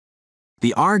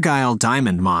 The Argyle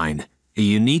Diamond Mine, a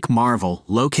unique marvel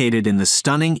located in the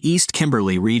stunning East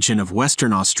Kimberley region of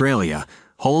Western Australia,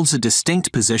 holds a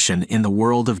distinct position in the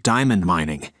world of diamond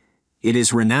mining. It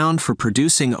is renowned for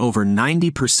producing over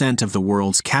 90% of the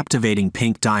world's captivating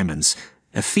pink diamonds,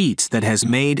 a feat that has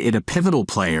made it a pivotal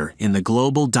player in the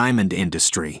global diamond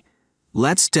industry.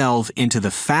 Let's delve into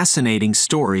the fascinating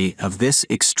story of this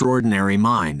extraordinary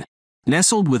mine.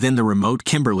 Nestled within the remote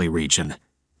Kimberley region,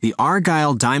 the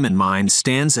Argyle Diamond Mine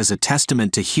stands as a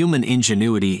testament to human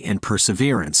ingenuity and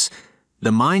perseverance.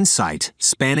 The mine site,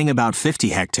 spanning about 50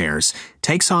 hectares,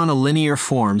 takes on a linear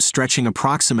form stretching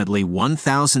approximately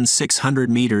 1,600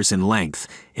 meters in length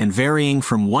and varying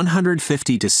from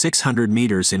 150 to 600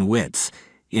 meters in width.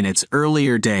 In its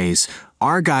earlier days,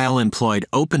 Argyle employed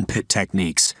open-pit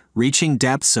techniques, reaching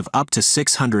depths of up to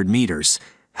 600 meters.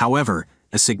 However,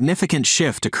 a significant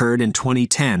shift occurred in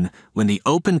 2010 when the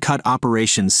open-cut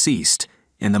operations ceased,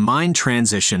 and the mine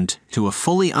transitioned to a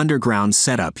fully underground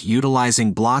setup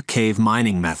utilizing block cave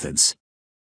mining methods.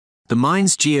 The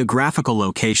mine's geographical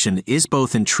location is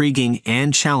both intriguing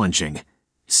and challenging.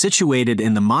 Situated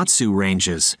in the Matsu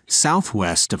Ranges,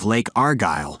 southwest of Lake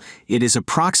Argyle, it is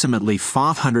approximately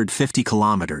 550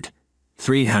 kilometers,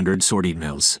 340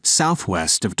 miles,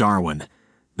 southwest of Darwin.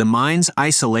 The mine's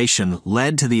isolation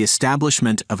led to the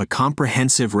establishment of a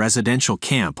comprehensive residential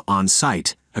camp on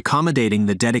site, accommodating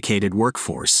the dedicated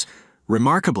workforce.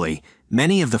 Remarkably,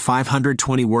 many of the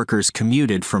 520 workers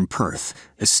commuted from Perth,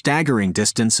 a staggering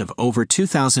distance of over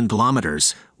 2,000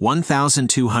 kilometers,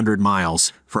 1,200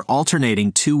 miles, for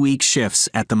alternating two-week shifts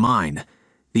at the mine.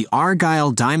 The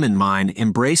Argyle Diamond Mine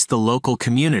embraced the local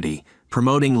community,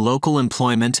 promoting local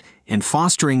employment and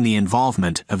fostering the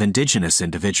involvement of Indigenous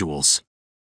individuals.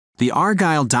 The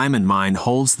Argyle Diamond Mine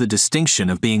holds the distinction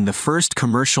of being the first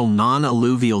commercial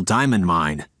non-alluvial diamond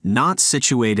mine not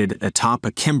situated atop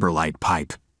a kimberlite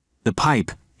pipe. The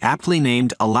pipe, aptly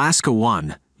named Alaska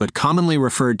 1, but commonly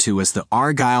referred to as the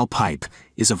Argyle Pipe,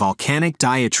 is a volcanic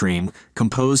diatreme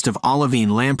composed of olivine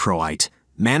lamproite,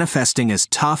 manifesting as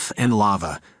tuff and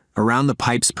lava. Around the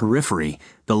pipe's periphery,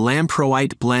 the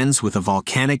lamproite blends with a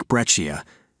volcanic breccia,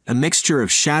 a mixture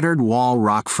of shattered wall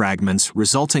rock fragments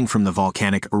resulting from the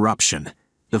volcanic eruption.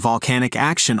 The volcanic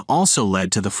action also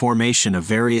led to the formation of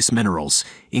various minerals,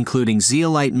 including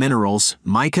zeolite minerals,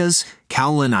 micas,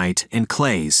 kaolinite, and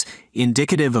clays,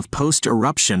 indicative of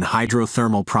post-eruption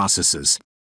hydrothermal processes.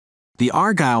 The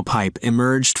Argyle pipe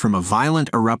emerged from a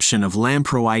violent eruption of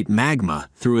lamproite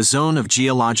magma through a zone of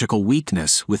geological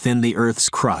weakness within the Earth's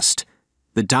crust.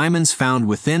 The diamonds found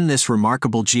within this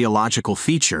remarkable geological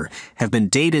feature have been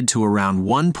dated to around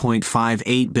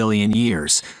 1.58 billion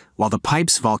years, while the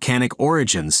pipe's volcanic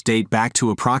origins date back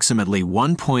to approximately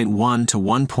 1.1 to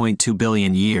 1.2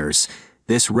 billion years.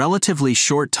 This relatively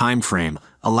short time frame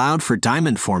allowed for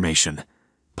diamond formation,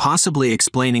 possibly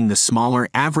explaining the smaller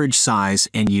average size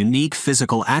and unique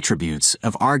physical attributes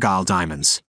of Argyle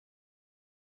diamonds.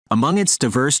 Among its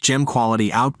diverse gem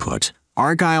quality output,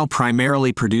 Argyle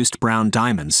primarily produced brown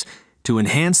diamonds. To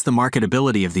enhance the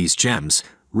marketability of these gems,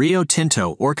 Rio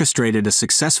Tinto orchestrated a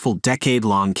successful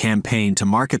decade-long campaign to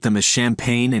market them as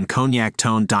champagne and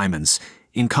cognac-toned diamonds.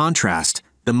 In contrast,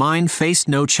 the mine faced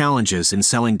no challenges in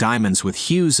selling diamonds with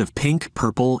hues of pink,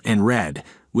 purple, and red,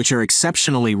 which are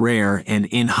exceptionally rare and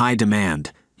in high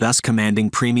demand, thus commanding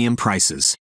premium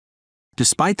prices.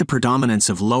 Despite the predominance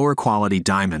of lower-quality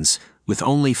diamonds, with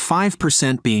only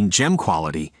 5% being gem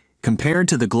quality, compared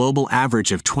to the global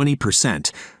average of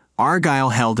 20%, Argyle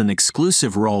held an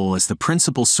exclusive role as the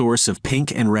principal source of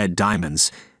pink and red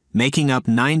diamonds, making up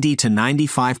 90 to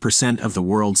 95% of the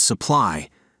world's supply.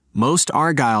 Most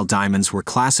Argyle diamonds were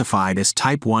classified as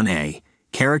Type 1A,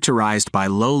 characterized by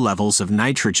low levels of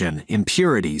nitrogen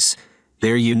impurities.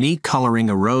 Their unique coloring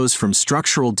arose from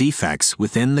structural defects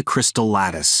within the crystal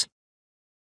lattice.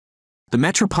 The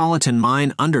Metropolitan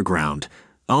Mine Underground,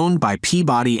 owned by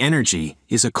Peabody Energy,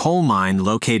 is a coal mine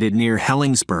located near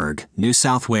Helensburgh, New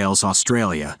South Wales,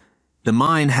 Australia. The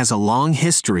mine has a long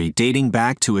history dating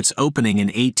back to its opening in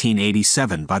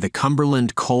 1887 by the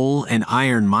Cumberland Coal and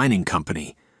Iron Mining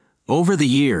Company. Over the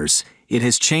years, it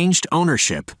has changed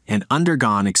ownership and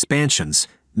undergone expansions,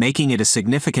 making it a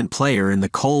significant player in the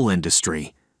coal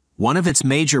industry. One of its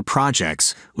major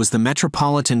projects was the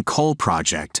Metropolitan Coal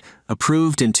Project,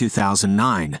 approved in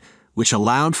 2009, which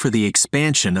allowed for the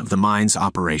expansion of the mine's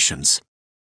operations.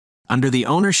 Under the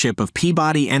ownership of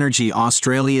Peabody Energy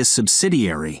Australia's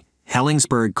subsidiary,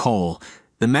 Helensburgh Coal,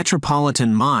 the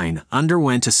Metropolitan Mine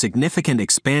underwent a significant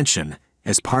expansion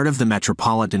as part of the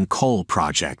Metropolitan Coal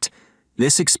Project.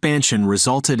 This expansion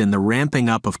resulted in the ramping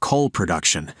up of coal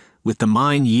production, with the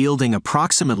mine yielding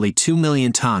approximately 2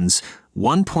 million tons,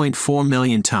 1.4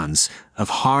 million tons, of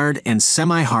hard and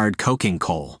semi-hard coking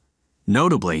coal.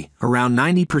 Notably, around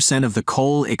 90% of the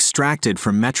coal extracted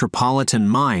from Metropolitan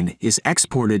Mine is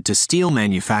exported to steel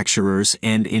manufacturers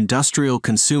and industrial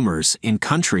consumers in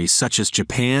countries such as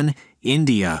Japan,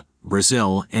 India,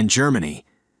 Brazil, and Germany.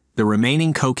 The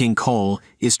remaining coking coal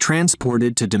is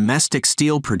transported to domestic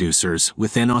steel producers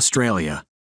within Australia.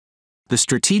 The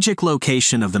strategic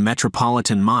location of the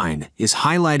Metropolitan Mine is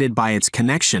highlighted by its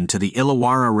connection to the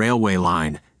Illawarra railway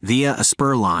line via a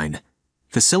spur line,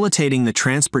 facilitating the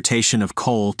transportation of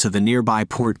coal to the nearby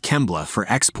Port Kembla for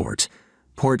export.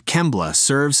 Port Kembla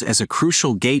serves as a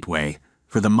crucial gateway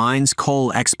for the mine's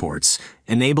coal exports,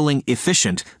 enabling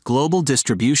efficient global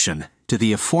distribution to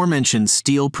the aforementioned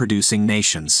steel-producing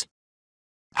nations.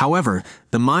 However,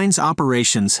 the mine's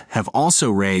operations have also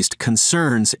raised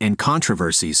concerns and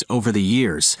controversies over the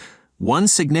years. One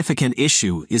significant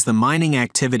issue is the mining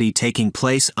activity taking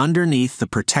place underneath the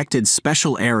protected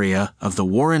special area of the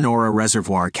Woronora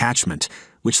Reservoir catchment,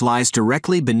 which lies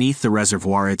directly beneath the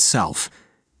reservoir itself.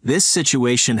 This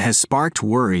situation has sparked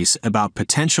worries about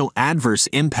potential adverse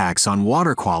impacts on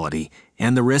water quality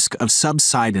and the risk of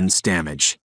subsidence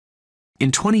damage.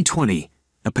 In 2020,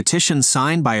 a petition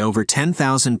signed by over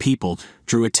 10,000 people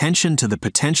drew attention to the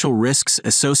potential risks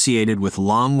associated with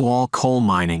longwall coal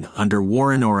mining under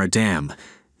Woronora Dam.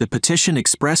 The petition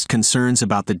expressed concerns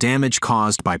about the damage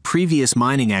caused by previous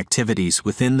mining activities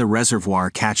within the reservoir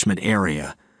catchment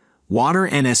area. Water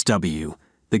NSW,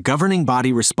 the governing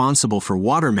body responsible for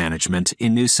water management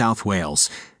in New South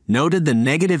Wales, noted the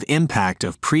negative impact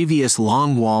of previous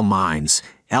longwall mines,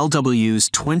 LWs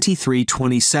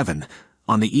 2327,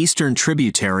 on the eastern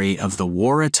tributary of the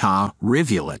Waratah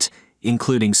rivulet,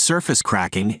 including surface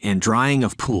cracking and drying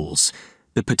of pools.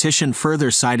 The petition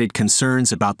further cited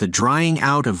concerns about the drying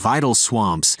out of vital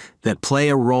swamps that play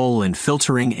a role in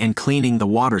filtering and cleaning the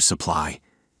water supply.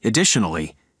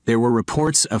 Additionally, there were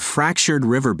reports of fractured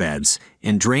riverbeds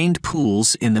and drained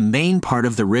pools in the main part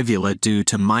of the rivulet due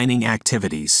to mining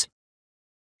activities.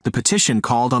 The petition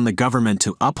called on the government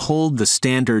to uphold the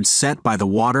standards set by the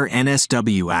Water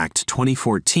NSW Act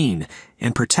 2014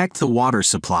 and protect the water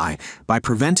supply by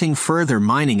preventing further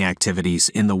mining activities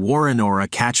in the Woronora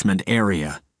catchment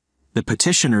area. The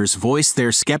petitioners voiced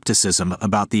their skepticism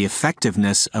about the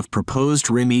effectiveness of proposed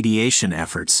remediation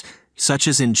efforts, such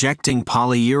as injecting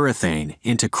polyurethane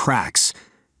into cracks.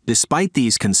 Despite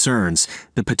these concerns,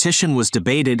 the petition was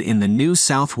debated in the New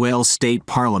South Wales State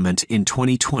Parliament in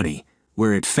 2020,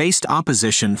 where it faced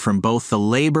opposition from both the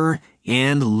Labour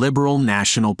and Liberal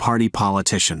National Party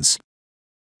politicians.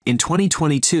 In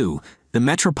 2022, the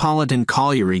Metropolitan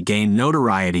Colliery gained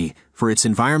notoriety for its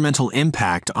environmental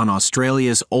impact on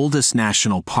Australia's oldest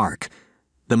national park.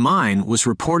 The mine was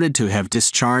reported to have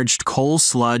discharged coal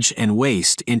sludge and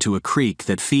waste into a creek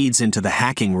that feeds into the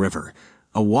Hacking River,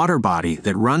 a water body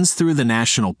that runs through the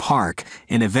national park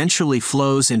and eventually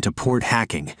flows into Port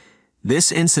Hacking.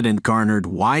 This incident garnered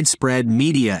widespread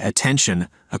media attention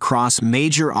across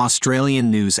major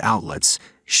Australian news outlets,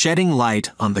 shedding light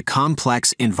on the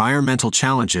complex environmental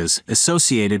challenges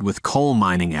associated with coal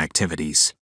mining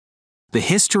activities. The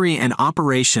history and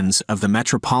operations of the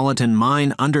Metropolitan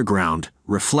Mine underground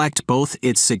reflect both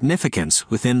its significance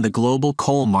within the global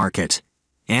coal market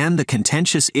and the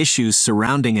contentious issues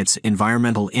surrounding its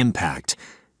environmental impact.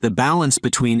 The balance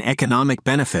between economic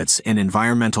benefits and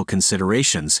environmental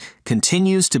considerations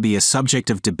continues to be a subject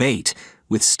of debate,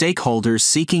 with stakeholders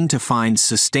seeking to find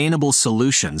sustainable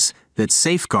solutions that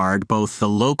safeguard both the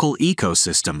local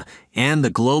ecosystem and the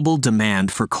global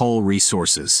demand for coal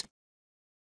resources.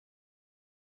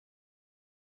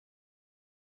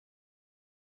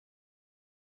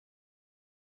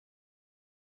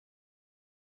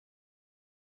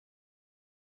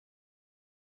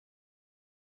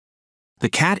 The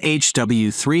CAT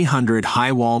HW300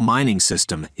 high-wall mining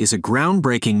system is a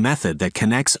groundbreaking method that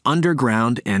connects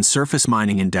underground and surface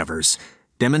mining endeavors,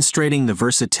 demonstrating the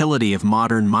versatility of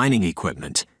modern mining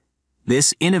equipment.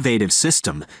 This innovative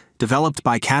system, developed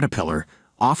by Caterpillar,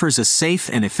 offers a safe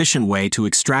and efficient way to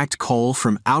extract coal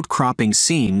from outcropping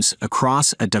seams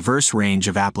across a diverse range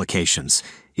of applications.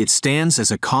 It stands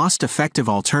as a cost-effective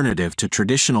alternative to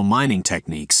traditional mining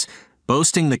techniques,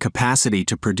 boasting the capacity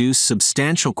to produce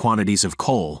substantial quantities of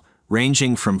coal,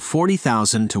 ranging from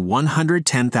 40,000 to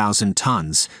 110,000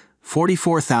 tons,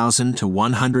 44,000 to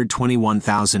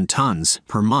 121,000 tons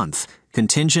per month,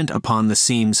 contingent upon the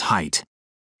seam's height.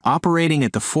 Operating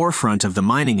at the forefront of the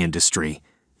mining industry,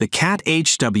 the CAT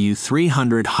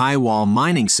HW300 high-wall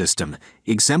mining system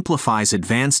exemplifies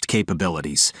advanced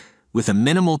capabilities. With a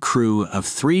minimal crew of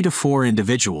 3 to 4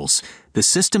 individuals, the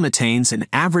system attains an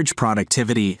average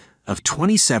productivity of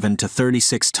 27 to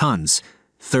 36 tons,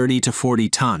 30 to 40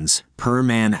 tons per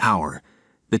man-hour.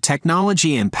 The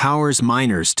technology empowers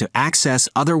miners to access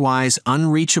otherwise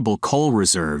unreachable coal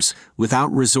reserves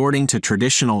without resorting to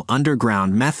traditional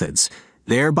underground methods,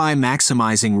 thereby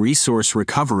maximizing resource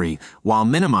recovery while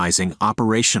minimizing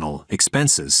operational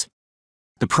expenses.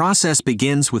 The process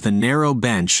begins with a narrow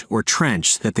bench or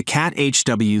trench that the CAT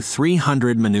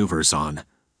HW300 maneuvers on,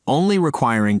 only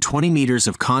requiring 20 meters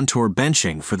of contour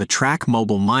benching for the track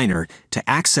mobile miner to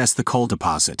access the coal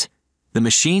deposit. The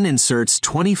machine inserts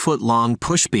 20-foot-long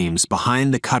push beams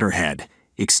behind the cutter head,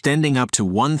 extending up to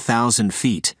 1,000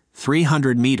 feet,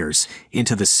 300 meters,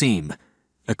 into the seam.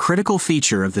 A critical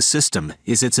feature of the system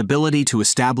is its ability to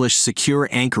establish secure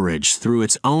anchorage through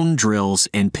its own drills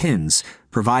and pins,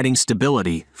 providing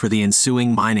stability for the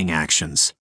ensuing mining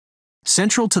actions.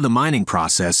 Central to the mining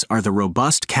process are the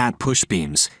robust CAT push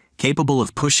beams, capable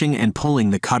of pushing and pulling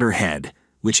the cutter head,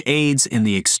 which aids in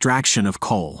the extraction of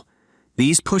coal.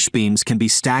 These push beams can be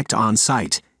stacked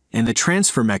on-site, and the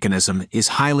transfer mechanism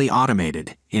is highly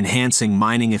automated, enhancing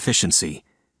mining efficiency.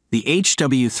 The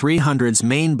HW300's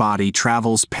main body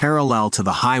travels parallel to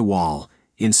the high wall,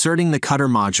 inserting the cutter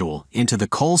module into the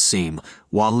coal seam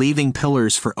while leaving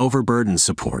pillars for overburden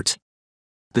support.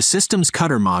 The system's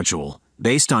cutter module,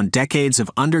 based on decades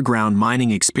of underground mining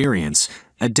experience,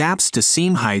 adapts to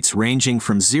seam heights ranging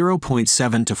from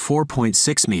 0.7 to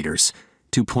 4.6 meters,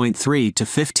 2.3 to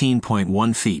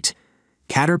 15.1 feet.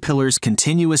 Caterpillar's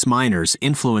continuous miners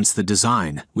influence the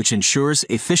design, which ensures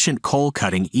efficient coal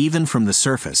cutting even from the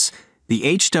surface. The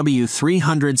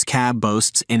HW300's cab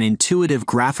boasts an intuitive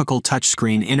graphical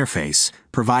touchscreen interface,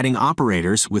 providing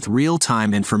operators with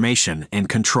real-time information and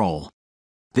control.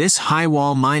 This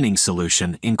high-wall mining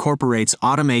solution incorporates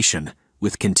automation,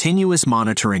 with continuous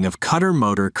monitoring of cutter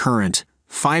motor current,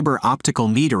 fiber optical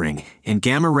metering, and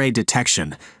gamma-ray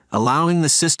detection, allowing the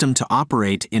system to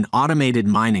operate in automated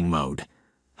mining mode.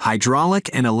 Hydraulic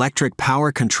and electric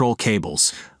power control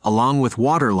cables, along with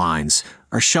water lines,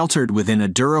 are sheltered within a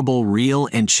durable reel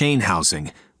and chain housing,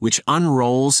 which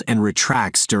unrolls and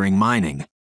retracts during mining.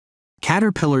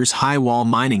 Caterpillar's high-wall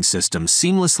mining system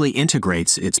seamlessly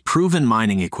integrates its proven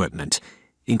mining equipment,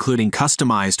 including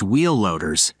customized wheel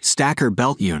loaders, stacker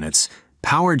belt units,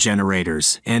 power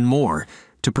generators, and more,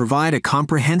 to provide a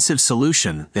comprehensive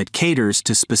solution that caters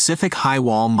to specific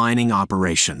high-wall mining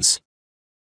operations.